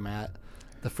say, Matt.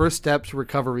 The first step to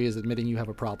recovery is admitting you have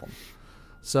a problem.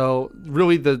 So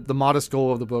really the modest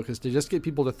goal of the book is to just get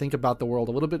people to think about the world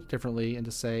a little bit differently and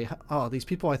to say, oh, these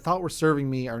people I thought were serving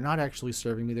me are not actually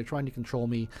serving me. They're trying to control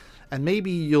me. And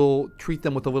maybe you'll treat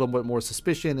them with a little bit more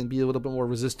suspicion and be a little bit more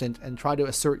resistant and try to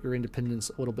assert your independence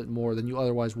a little bit more than you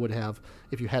otherwise would have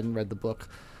if you hadn't read the book.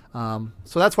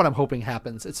 So that's what I'm hoping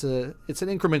happens. It's an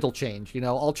incremental change.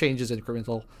 All change is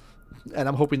incremental. And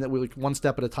I'm hoping that one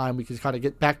step at a time, we can kind of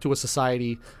get back to a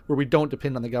society where we don't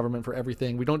depend on the government for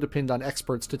everything. We don't depend on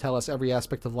experts to tell us every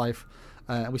aspect of life.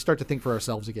 And we start to think for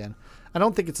ourselves again. I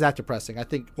don't think it's that depressing. I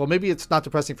think, well, maybe it's not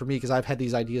depressing for me because I've had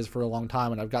these ideas for a long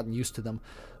time and I've gotten used to them.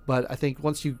 But I think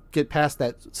once you get past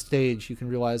that stage, you can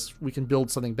realize we can build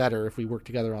something better if we work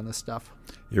together on this stuff.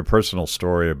 Your personal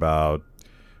story about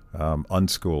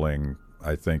unschooling,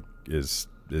 I think, is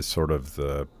sort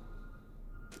of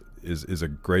is a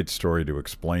great story to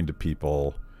explain to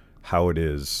people how it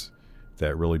is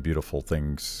that really beautiful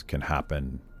things can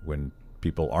happen when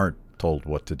people aren't told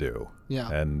what to do.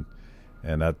 Yeah. And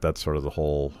that's sort of the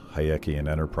whole Hayekian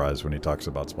enterprise when he talks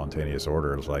about spontaneous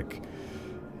order. It's like,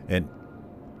 and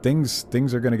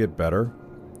things are going to get better.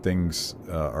 Things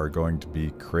are going to be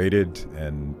created,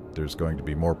 and there's going to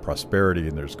be more prosperity,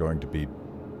 and there's going to be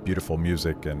beautiful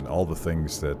music and all the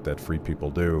things that free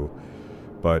people do.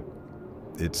 But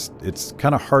it's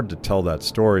kind of hard to tell that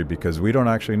story because we don't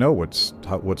actually know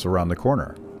what's around the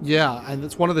corner. Yeah, and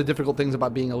it's one of the difficult things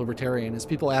about being a libertarian is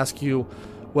people ask you,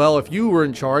 well, if you were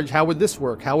in charge, how would this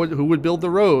work? Who would build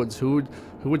the roads? Who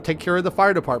would take care of the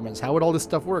fire departments? How would all this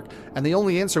stuff work? And the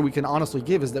only answer we can honestly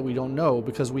give is that we don't know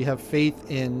because we have faith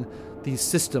in these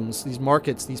systems, these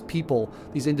markets, these people,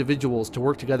 these individuals to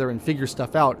work together and figure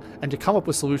stuff out and to come up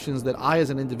with solutions that I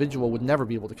as an individual would never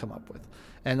be able to come up with.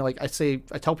 And like I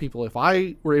tell people, if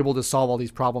I were able to solve all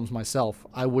these problems myself,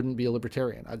 I wouldn't be a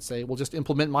libertarian. I'd say, well, just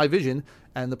implement my vision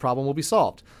and the problem will be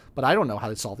solved. But I don't know how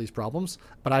to solve these problems.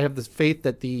 But I have the faith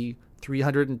that the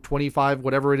 325,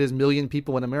 whatever it is, million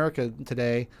people in America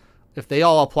today, if they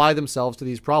all apply themselves to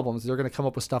these problems, they're going to come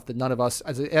up with stuff that none of us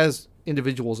as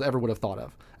individuals ever would have thought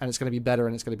of. And it's going to be better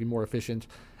and it's going to be more efficient.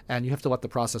 And you have to let the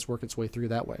process work its way through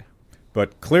that way.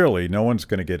 But clearly, no one's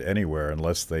going to get anywhere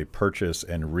unless they purchase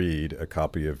and read a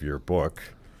copy of your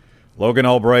book. Logan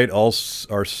Albright, All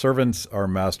Our Servants Are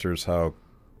Masters, How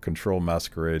Control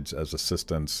Masquerades as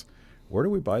Assistants. Where do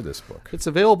we buy this book? It's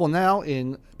available now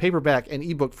in paperback and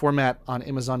ebook format on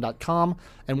Amazon.com.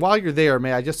 And while you're there,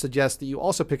 may I just suggest that you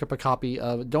also pick up a copy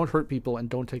of Don't Hurt People and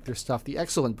Don't Take Their Stuff, the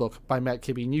excellent book by Matt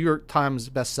Kibbe, New York Times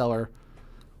bestseller.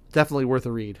 Definitely worth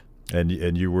a read.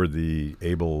 And you were the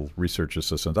able research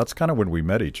assistant. That's kind of when we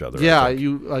met each other. Yeah,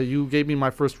 you gave me my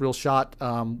first real shot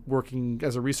working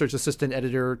as a research assistant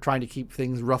editor, trying to keep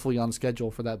things roughly on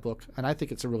schedule for that book. And I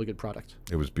think it's a really good product.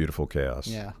 It was beautiful chaos.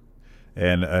 Yeah.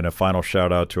 And a final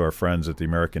shout out to our friends at the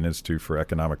American Institute for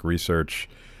Economic Research.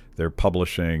 They're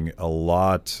publishing a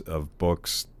lot of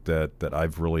books that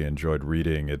I've really enjoyed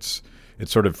reading. It's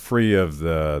sort of free of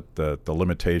the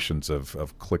limitations of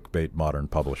clickbait modern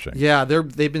publishing. Yeah,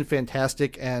 they've been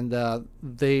fantastic, and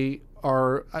they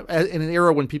are in an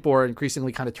era when people are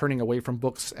increasingly kind of turning away from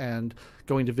books and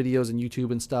going to videos and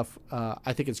YouTube and stuff.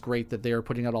 I think it's great that they are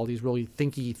putting out all these really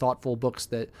thinky, thoughtful books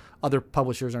that other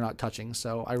publishers are not touching.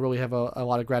 So I really have a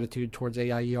lot of gratitude towards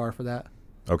AIER for that.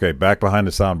 Okay, back behind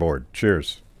the soundboard.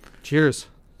 Cheers. Cheers.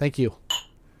 Thank you.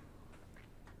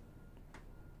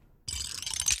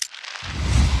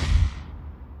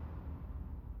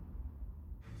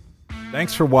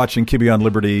 Thanks for watching Kibbe on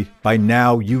Liberty. By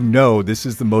now, you know this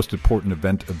is the most important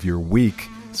event of your week.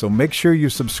 So make sure you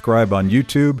subscribe on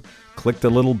YouTube. Click the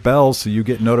little bell so you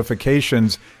get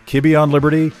notifications. Kibbe on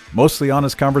Liberty, mostly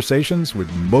honest conversations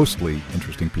with mostly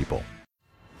interesting people.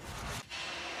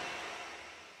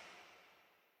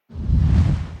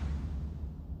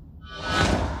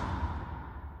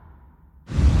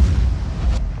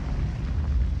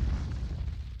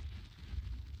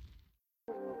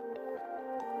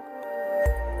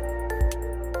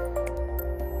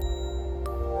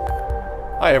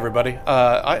 Hi, everybody.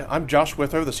 I'm Josh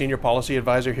Withrow, the Senior Policy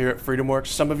Advisor here at FreedomWorks.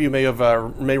 Some of you may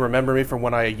remember me from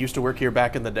when I used to work here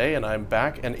back in the day, and I'm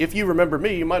back. And if you remember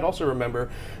me, you might also remember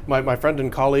my friend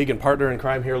and colleague and partner in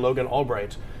crime here, Logan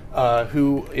Albright,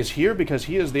 who is here because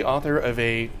he is the author of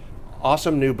a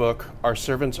awesome new book, Our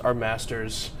Servants, Our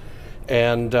Masters.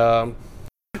 And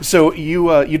so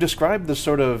you described this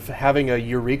sort of having a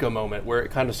eureka moment where it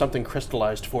kind of something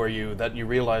crystallized for you, that you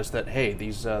realized that, hey,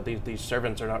 these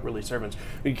servants are not really servants.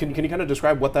 Can you kind of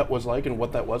describe what that was like and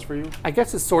what that was for you? I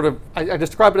guess it's sort of, I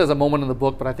describe it as a moment in the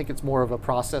book, but I think it's more of a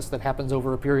process that happens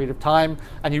over a period of time,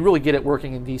 and you really get it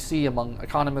working in D.C. among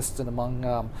economists and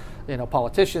among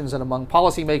politicians and among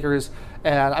policymakers.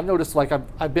 And I've noticed, like,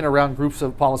 I've been around groups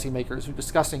of policymakers who are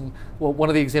discussing, well, one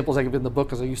of the examples I give in the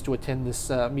book is I used to attend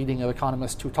this meeting of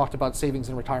economists who talked about savings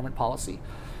and retirement policy.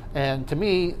 And to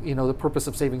me, the purpose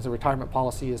of savings and retirement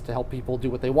policy is to help people do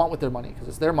what they want with their money, because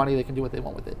it's their money, they can do what they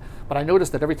want with it. But I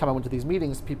noticed that every time I went to these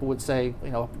meetings, people would say,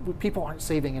 people aren't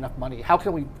saving enough money. How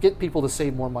can we get people to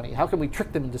save more money? How can we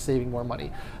trick them into saving more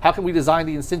money? How can we design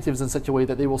the incentives in such a way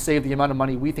that they will save the amount of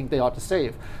money we think they ought to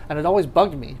save? And it always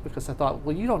bugged me, because I thought,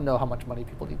 well, you don't know how much money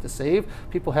people need to save.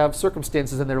 People have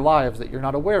circumstances in their lives that you're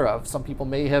not aware of. Some people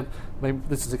maybe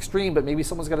this is extreme, but maybe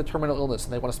someone's got a terminal illness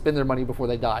and they want to spend their money before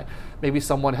they die. Maybe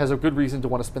someone has a good reason to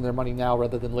want to spend their money now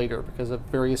rather than later because of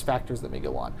various factors that may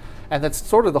go on. And that's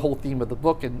sort of the whole theme of the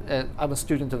book. And I'm a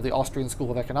student of the Austrian School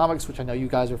of Economics, which I know you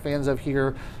guys are fans of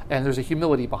here, and there's a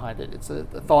humility behind it. It's the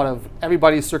thought of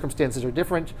everybody's circumstances are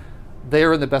different.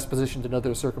 They're in the best position to know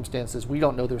their circumstances. We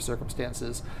don't know their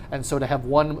circumstances. And so to have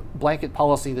one blanket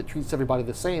policy that treats everybody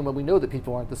the same when we know that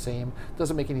people aren't the same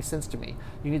doesn't make any sense to me.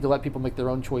 You need to let people make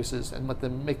their own choices and let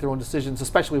them make their own decisions,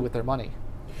 especially with their money.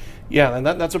 Yeah, and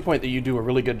that's a point that you do a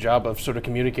really good job of sort of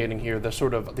communicating here,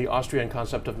 the Austrian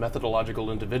concept of methodological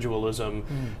individualism,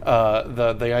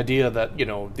 the idea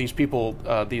that, these people,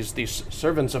 these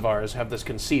servants of ours have this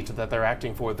conceit that they're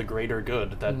acting for the greater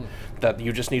good, that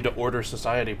you just need to order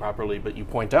society properly, but you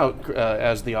point out,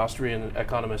 as the Austrian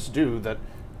economists do, that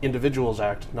individuals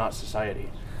act, not society.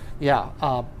 Yeah,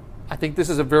 I think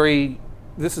a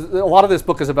lot of this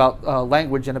book is about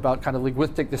language and about kind of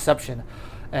linguistic deception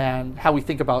and how we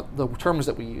think about the terms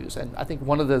that we use. And I think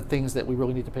one of the things that we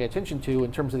really need to pay attention to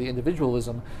in terms of the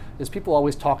individualism is people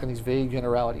always talk in these vague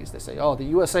generalities. They say, oh, the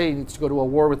USA needs to go to a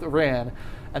war with Iran.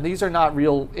 And these are not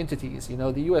real entities.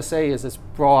 The USA is this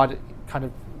broad kind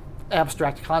of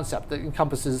abstract concept that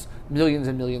encompasses millions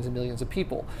and millions and millions of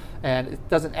people. And it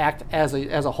doesn't act as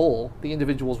a whole. The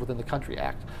individuals within the country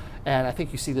act. And I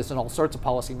think you see this in all sorts of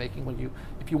policy making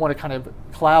if you want to kind of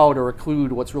cloud or occlude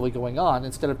what's really going on,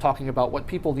 instead of talking about what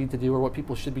people need to do or what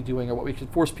people should be doing or what we should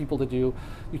force people to do,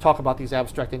 you talk about these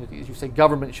abstract entities. You say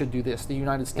government should do this, the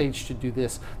United States should do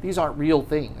this. These aren't real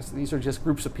things. These are just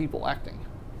groups of people acting.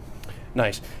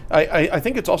 Nice. I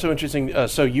think it's also interesting.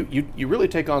 So you really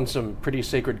take on some pretty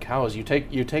sacred cows. You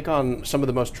take on some of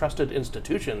the most trusted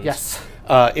institutions. Yes.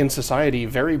 In society,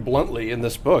 very bluntly in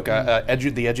this book.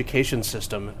 The education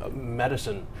system,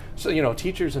 medicine. So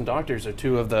teachers and doctors are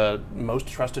two of the most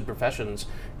trusted professions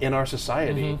in our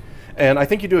society. And I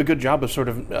think you do a good job of sort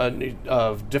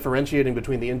of differentiating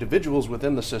between the individuals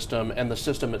within the system and the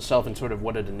system itself and sort of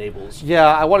what it enables. Yeah,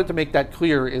 I wanted to make that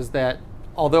clear, is that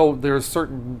although there's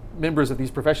certain members of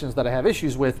these professions that I have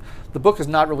issues with, the book is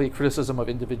not really a criticism of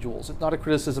individuals. It's not a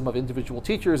criticism of individual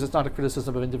teachers. It's not a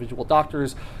criticism of individual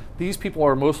doctors. These people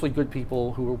are mostly good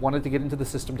people who wanted to get into the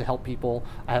system to help people.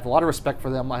 I have a lot of respect for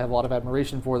them. I have a lot of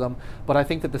admiration for them. But I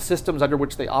think that the systems under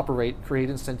which they operate create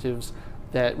incentives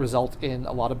that result in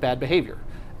a lot of bad behavior.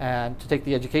 And to take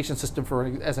the education system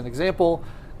as an example,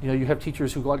 you have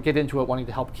teachers who get into it wanting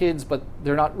to help kids, but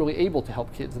they're not really able to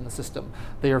help kids in the system.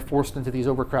 They are forced into these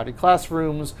overcrowded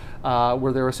classrooms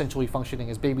where they're essentially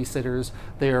functioning as babysitters.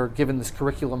 They are given this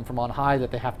curriculum from on high that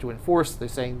they have to enforce. They're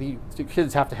saying the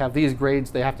kids have to have these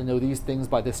grades, they have to know these things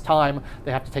by this time,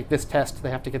 they have to take this test, they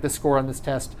have to get this score on this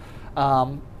test.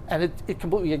 And it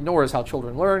completely ignores how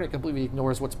children learn. It completely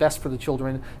ignores what's best for the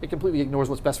children. It completely ignores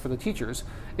what's best for the teachers.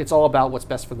 It's all about what's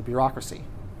best for the bureaucracy.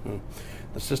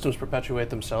 The systems perpetuate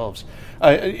themselves.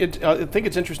 I think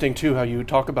it's interesting too how you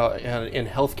talk about in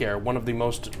healthcare. One of the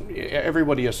most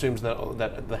everybody assumes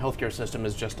that the healthcare system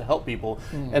is just to help people,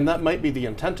 and that might be the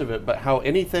intent of it. But how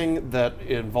anything that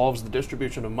involves the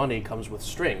distribution of money comes with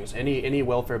strings. Any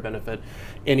welfare benefit,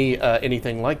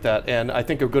 anything like that. And I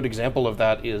think a good example of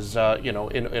that is in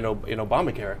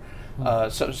Obamacare.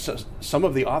 So some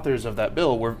of the authors of that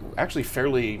bill were actually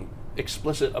fairly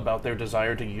explicit about their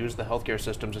desire to use the healthcare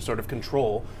system to sort of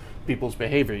control people's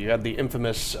behavior. You had the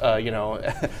infamous,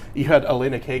 you had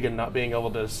Elena Kagan not being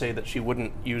able to say that she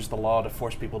wouldn't use the law to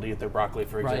force people to eat their broccoli,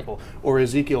 for example, or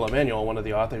Ezekiel Emanuel, one of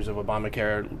the authors of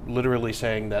Obamacare, literally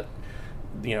saying that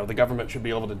the government should be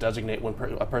able to designate when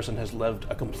a person has lived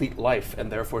a complete life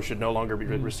and therefore should no longer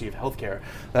receive health care.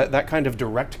 That kind of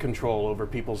direct control over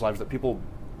people's lives that people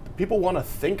want to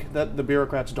think that the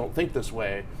bureaucrats don't think this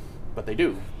way, but they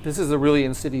do. This is a really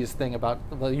insidious thing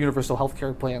about the universal health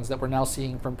care plans that we're now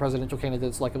seeing from presidential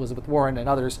candidates like Elizabeth Warren and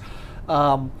others.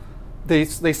 They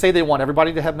say they want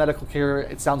everybody to have medical care.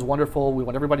 It sounds wonderful. We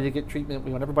want everybody to get treatment.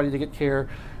 We want everybody to get care.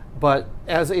 But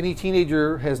as any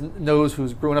teenager knows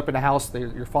who's grown up in a house,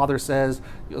 your father says,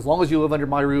 as long as you live under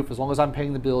my roof, as long as I'm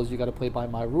paying the bills, you got to play by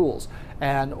my rules.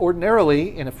 And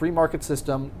ordinarily, in a free market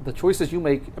system, the choices you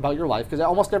make about your life, because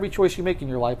almost every choice you make in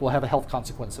your life will have a health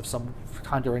consequence of some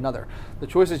kind or another. The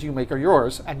choices you make are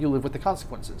yours, and you live with the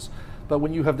consequences. But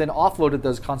when you have then offloaded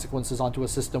those consequences onto a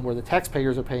system where the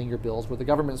taxpayers are paying your bills, where the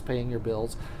government is paying your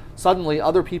bills, suddenly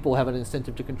other people have an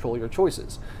incentive to control your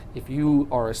choices. If you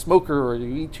are a smoker, or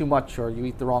you eat too much, or you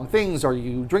eat the wrong things, or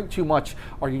you drink too much,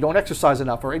 or you don't exercise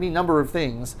enough, or any number of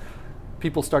things,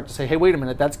 people start to say, hey, wait a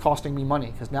minute, that's costing me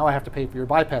money, because now I have to pay for your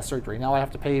bypass surgery, now I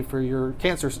have to pay for your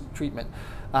cancer treatment.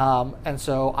 And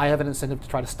so I have an incentive to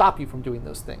try to stop you from doing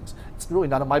those things. It's really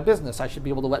none of my business. I should be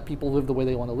able to let people live the way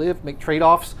they want to live, make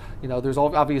trade-offs. There's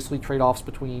obviously trade-offs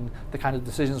between the kind of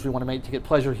decisions we want to make to get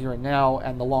pleasure here and now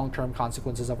and the long-term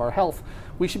consequences of our health.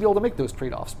 We should be able to make those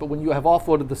trade-offs. But when you have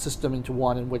offloaded the system into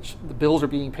one in which the bills are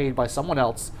being paid by someone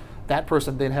else, that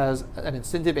person then has an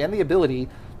incentive and the ability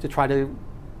to try to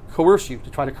coerce you, to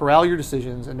try to corral your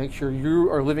decisions and make sure you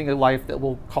are living a life that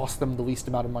will cost them the least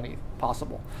amount of money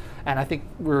possible. And I think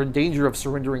we're in danger of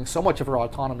surrendering so much of our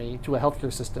autonomy to a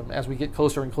healthcare system as we get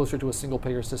closer and closer to a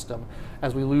single-payer system,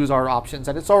 as we lose our options.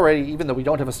 And it's already, even though we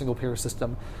don't have a single-payer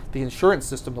system, the insurance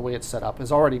system, the way it's set up,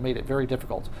 has already made it very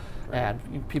difficult.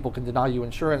 And people can deny you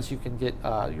insurance, you can get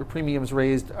your premiums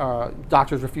raised,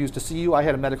 doctors refuse to see you. I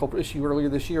had a medical issue earlier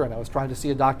this year, and I was trying to see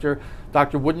a doctor.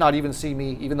 Doctor would not even see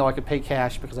me, even though I could pay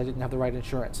cash because I didn't have the right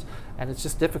insurance. And it's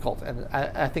just difficult. And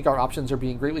I think our options are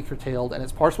being greatly curtailed, and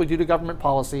it's partially due to government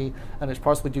policy, and it's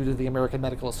partially due to the American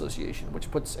Medical Association, which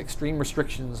puts extreme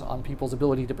restrictions on people's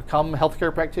ability to become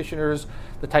healthcare practitioners,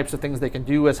 the types of things they can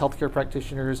do as healthcare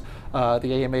practitioners.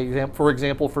 The AMA, for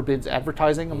example, forbids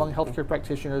advertising among healthcare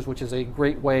practitioners, which is a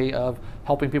great way of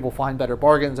helping people find better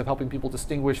bargains, of helping people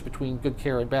distinguish between good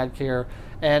care and bad care,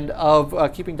 and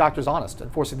of keeping doctors honest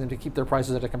and forcing them to keep their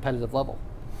prices at a competitive level.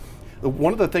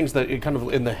 One of the things that kind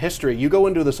of in the history, you go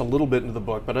into this a little bit into the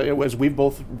book, but as we've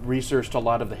both researched a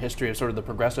lot of the history of sort of the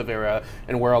progressive era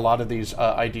and where a lot of these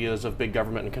ideas of big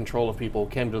government and control of people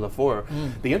came to the fore.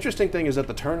 The interesting thing is at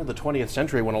the turn of the 20th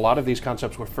century, when a lot of these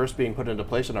concepts were first being put into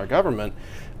place in our government,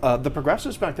 the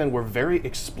progressives back then were very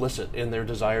explicit in their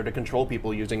desire to control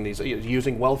people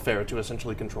using welfare to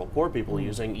essentially control poor people,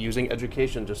 using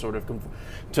education to sort of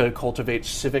to cultivate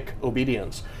civic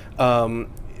obedience.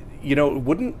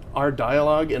 Wouldn't our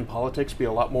dialogue in politics be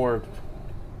a lot more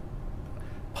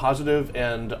positive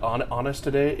and honest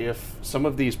today if some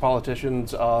of these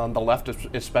politicians on the left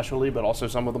especially, but also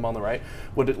some of them on the right,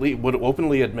 would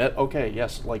openly admit, okay,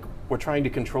 yes, like, we're trying to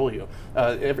control you.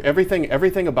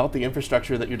 Everything about the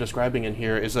infrastructure that you're describing in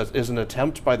here is an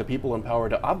attempt by the people in power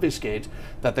to obfuscate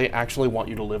that they actually want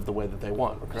you to live the way that they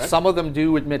want, correct? Some of them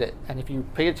do admit it, and if you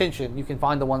pay attention, you can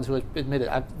find the ones who admit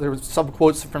it. There were some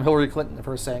quotes from Hillary Clinton of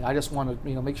her saying, I just want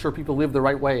to make sure people live the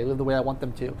right way, live the way I want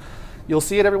them to. You'll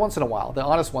see it every once in a while. The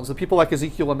honest ones, the people like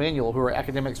Ezekiel Emanuel, who are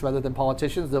academics rather than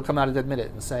politicians, they'll come out and admit it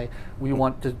and say, we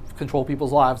want to control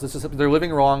people's lives. They're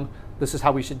living wrong. This is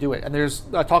how we should do it. And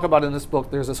I talk about in this book,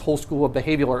 there's this whole school of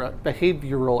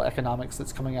behavioral economics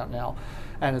that's coming out now.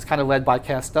 And it's kind of led by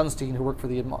Cass Dunstein, who worked for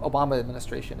the Obama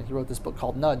administration. And he wrote this book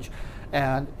called Nudge.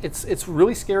 And it's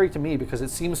really scary to me because it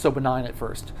seems so benign at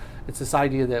first. It's this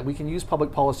idea that we can use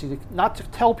public policy not to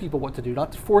tell people what to do,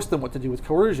 not to force them what to do with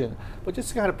coercion, but just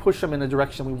to kind of push them in the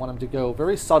direction we want them to go,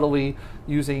 very subtly,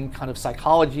 using kind of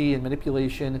psychology and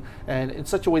manipulation, and in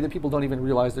such a way that people don't even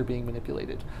realize they're being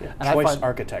manipulated. Yeah, choice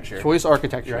architecture. choice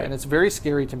architecture, Right. and it's very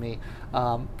scary to me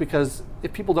because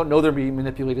if people don't know they're being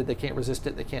manipulated, they can't resist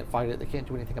it, they can't fight it, they can't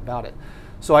do anything about it.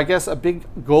 So I guess a big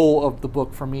goal of the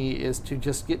book for me is to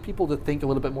just get people to think a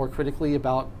little bit more critically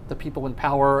about the people in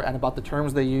power and about the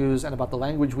terms they use and about the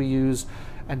language we use,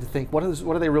 and to think, what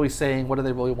are they really saying? What do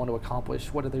they really want to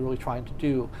accomplish? What are they really trying to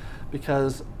do?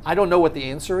 Because I don't know what the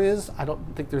answer is. I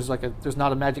don't think there's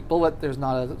not a magic bullet. There's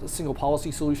not a single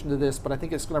policy solution to this, but I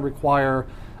think it's going to require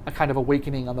a kind of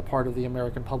awakening on the part of the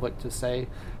American public to say,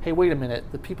 hey, wait a minute,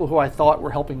 the people who I thought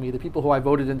were helping me, the people who I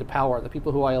voted into power, the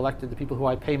people who I elected, the people who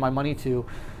I pay my money to,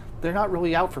 they're not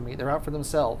really out for me. They're out for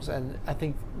themselves. And I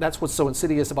think that's what's so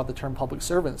insidious about the term public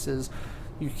servants is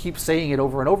you keep saying it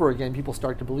over and over again, people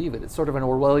start to believe it. It's sort of an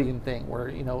Orwellian thing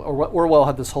where, Orwell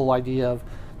had this whole idea of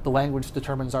the language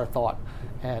determines our thought.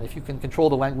 And if you can control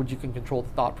the language, you can control the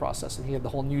thought process. And he had the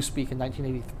whole Newspeak in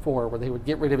 1984 where they would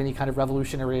get rid of any kind of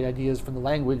revolutionary ideas from the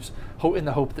language in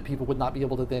the hope that people would not be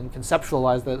able to then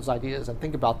conceptualize those ideas and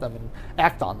think about them and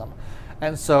act on them.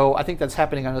 And so I think that's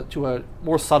happening to a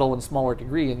more subtle and smaller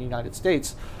degree in the United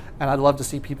States. And I'd love to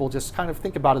see people just kind of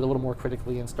think about it a little more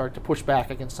critically and start to push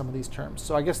back against some of these terms.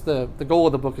 So I guess the goal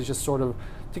of the book is just sort of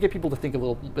to get people to think a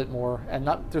little bit more. And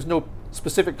there's no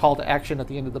specific call to action at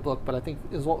the end of the book, but I think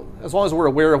as long as we're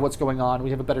aware of what's going on,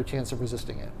 we have a better chance of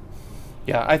resisting it.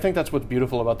 Yeah, I think that's what's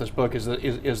beautiful about this book is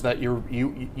that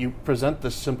you present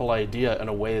this simple idea in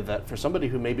a way that for somebody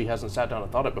who maybe hasn't sat down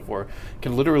and thought it before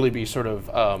can literally be sort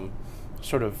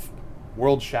of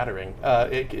world shattering.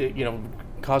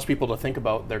 Cause people to think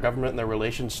about their government and their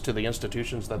relations to the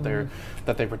institutions that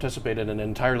they participate in an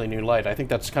entirely new light. I think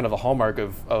that's kind of a hallmark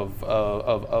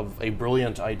of a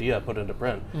brilliant idea put into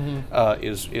print.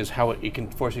 Is how it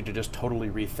can force you to just totally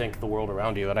rethink the world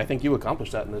around you, and I think you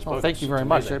accomplished that in this book. Thank you very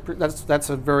much. That's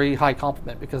a very high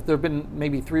compliment because there have been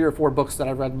maybe 3 or 4 books that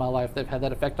I've read in my life that have had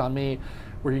that effect on me,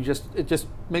 where it just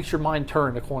makes your mind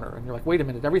turn a corner and you're like, wait a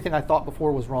minute, everything I thought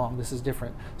before was wrong. This is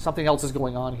different. Something else is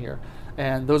going on here.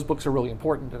 And those books are really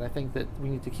important, and I think that we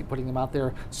need to keep putting them out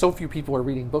there. So few people are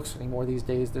reading books anymore these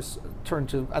days.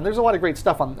 And there's a lot of great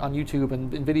stuff on YouTube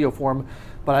and in video form,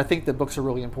 but I think that books are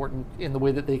really important in the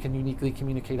way that they can uniquely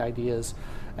communicate ideas.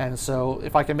 And so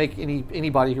if I can make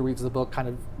anybody who reads the book kind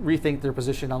of rethink their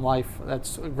position on life,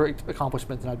 that's a great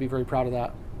accomplishment, and I'd be very proud of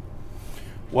that.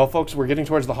 Well, folks, we're getting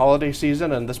towards the holiday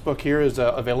season, and this book here is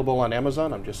available on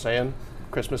Amazon. I'm just saying.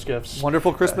 Christmas gifts.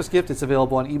 Wonderful Christmas gift. It's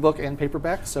available on ebook and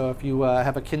paperback. So if you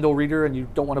have a Kindle reader and you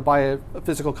don't want to buy a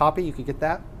physical copy, you can get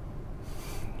that.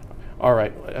 All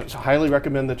right. I highly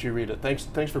recommend that you read it.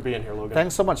 Thanks for being here, Logan.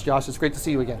 Thanks so much, Josh. It's great to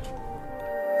see you again.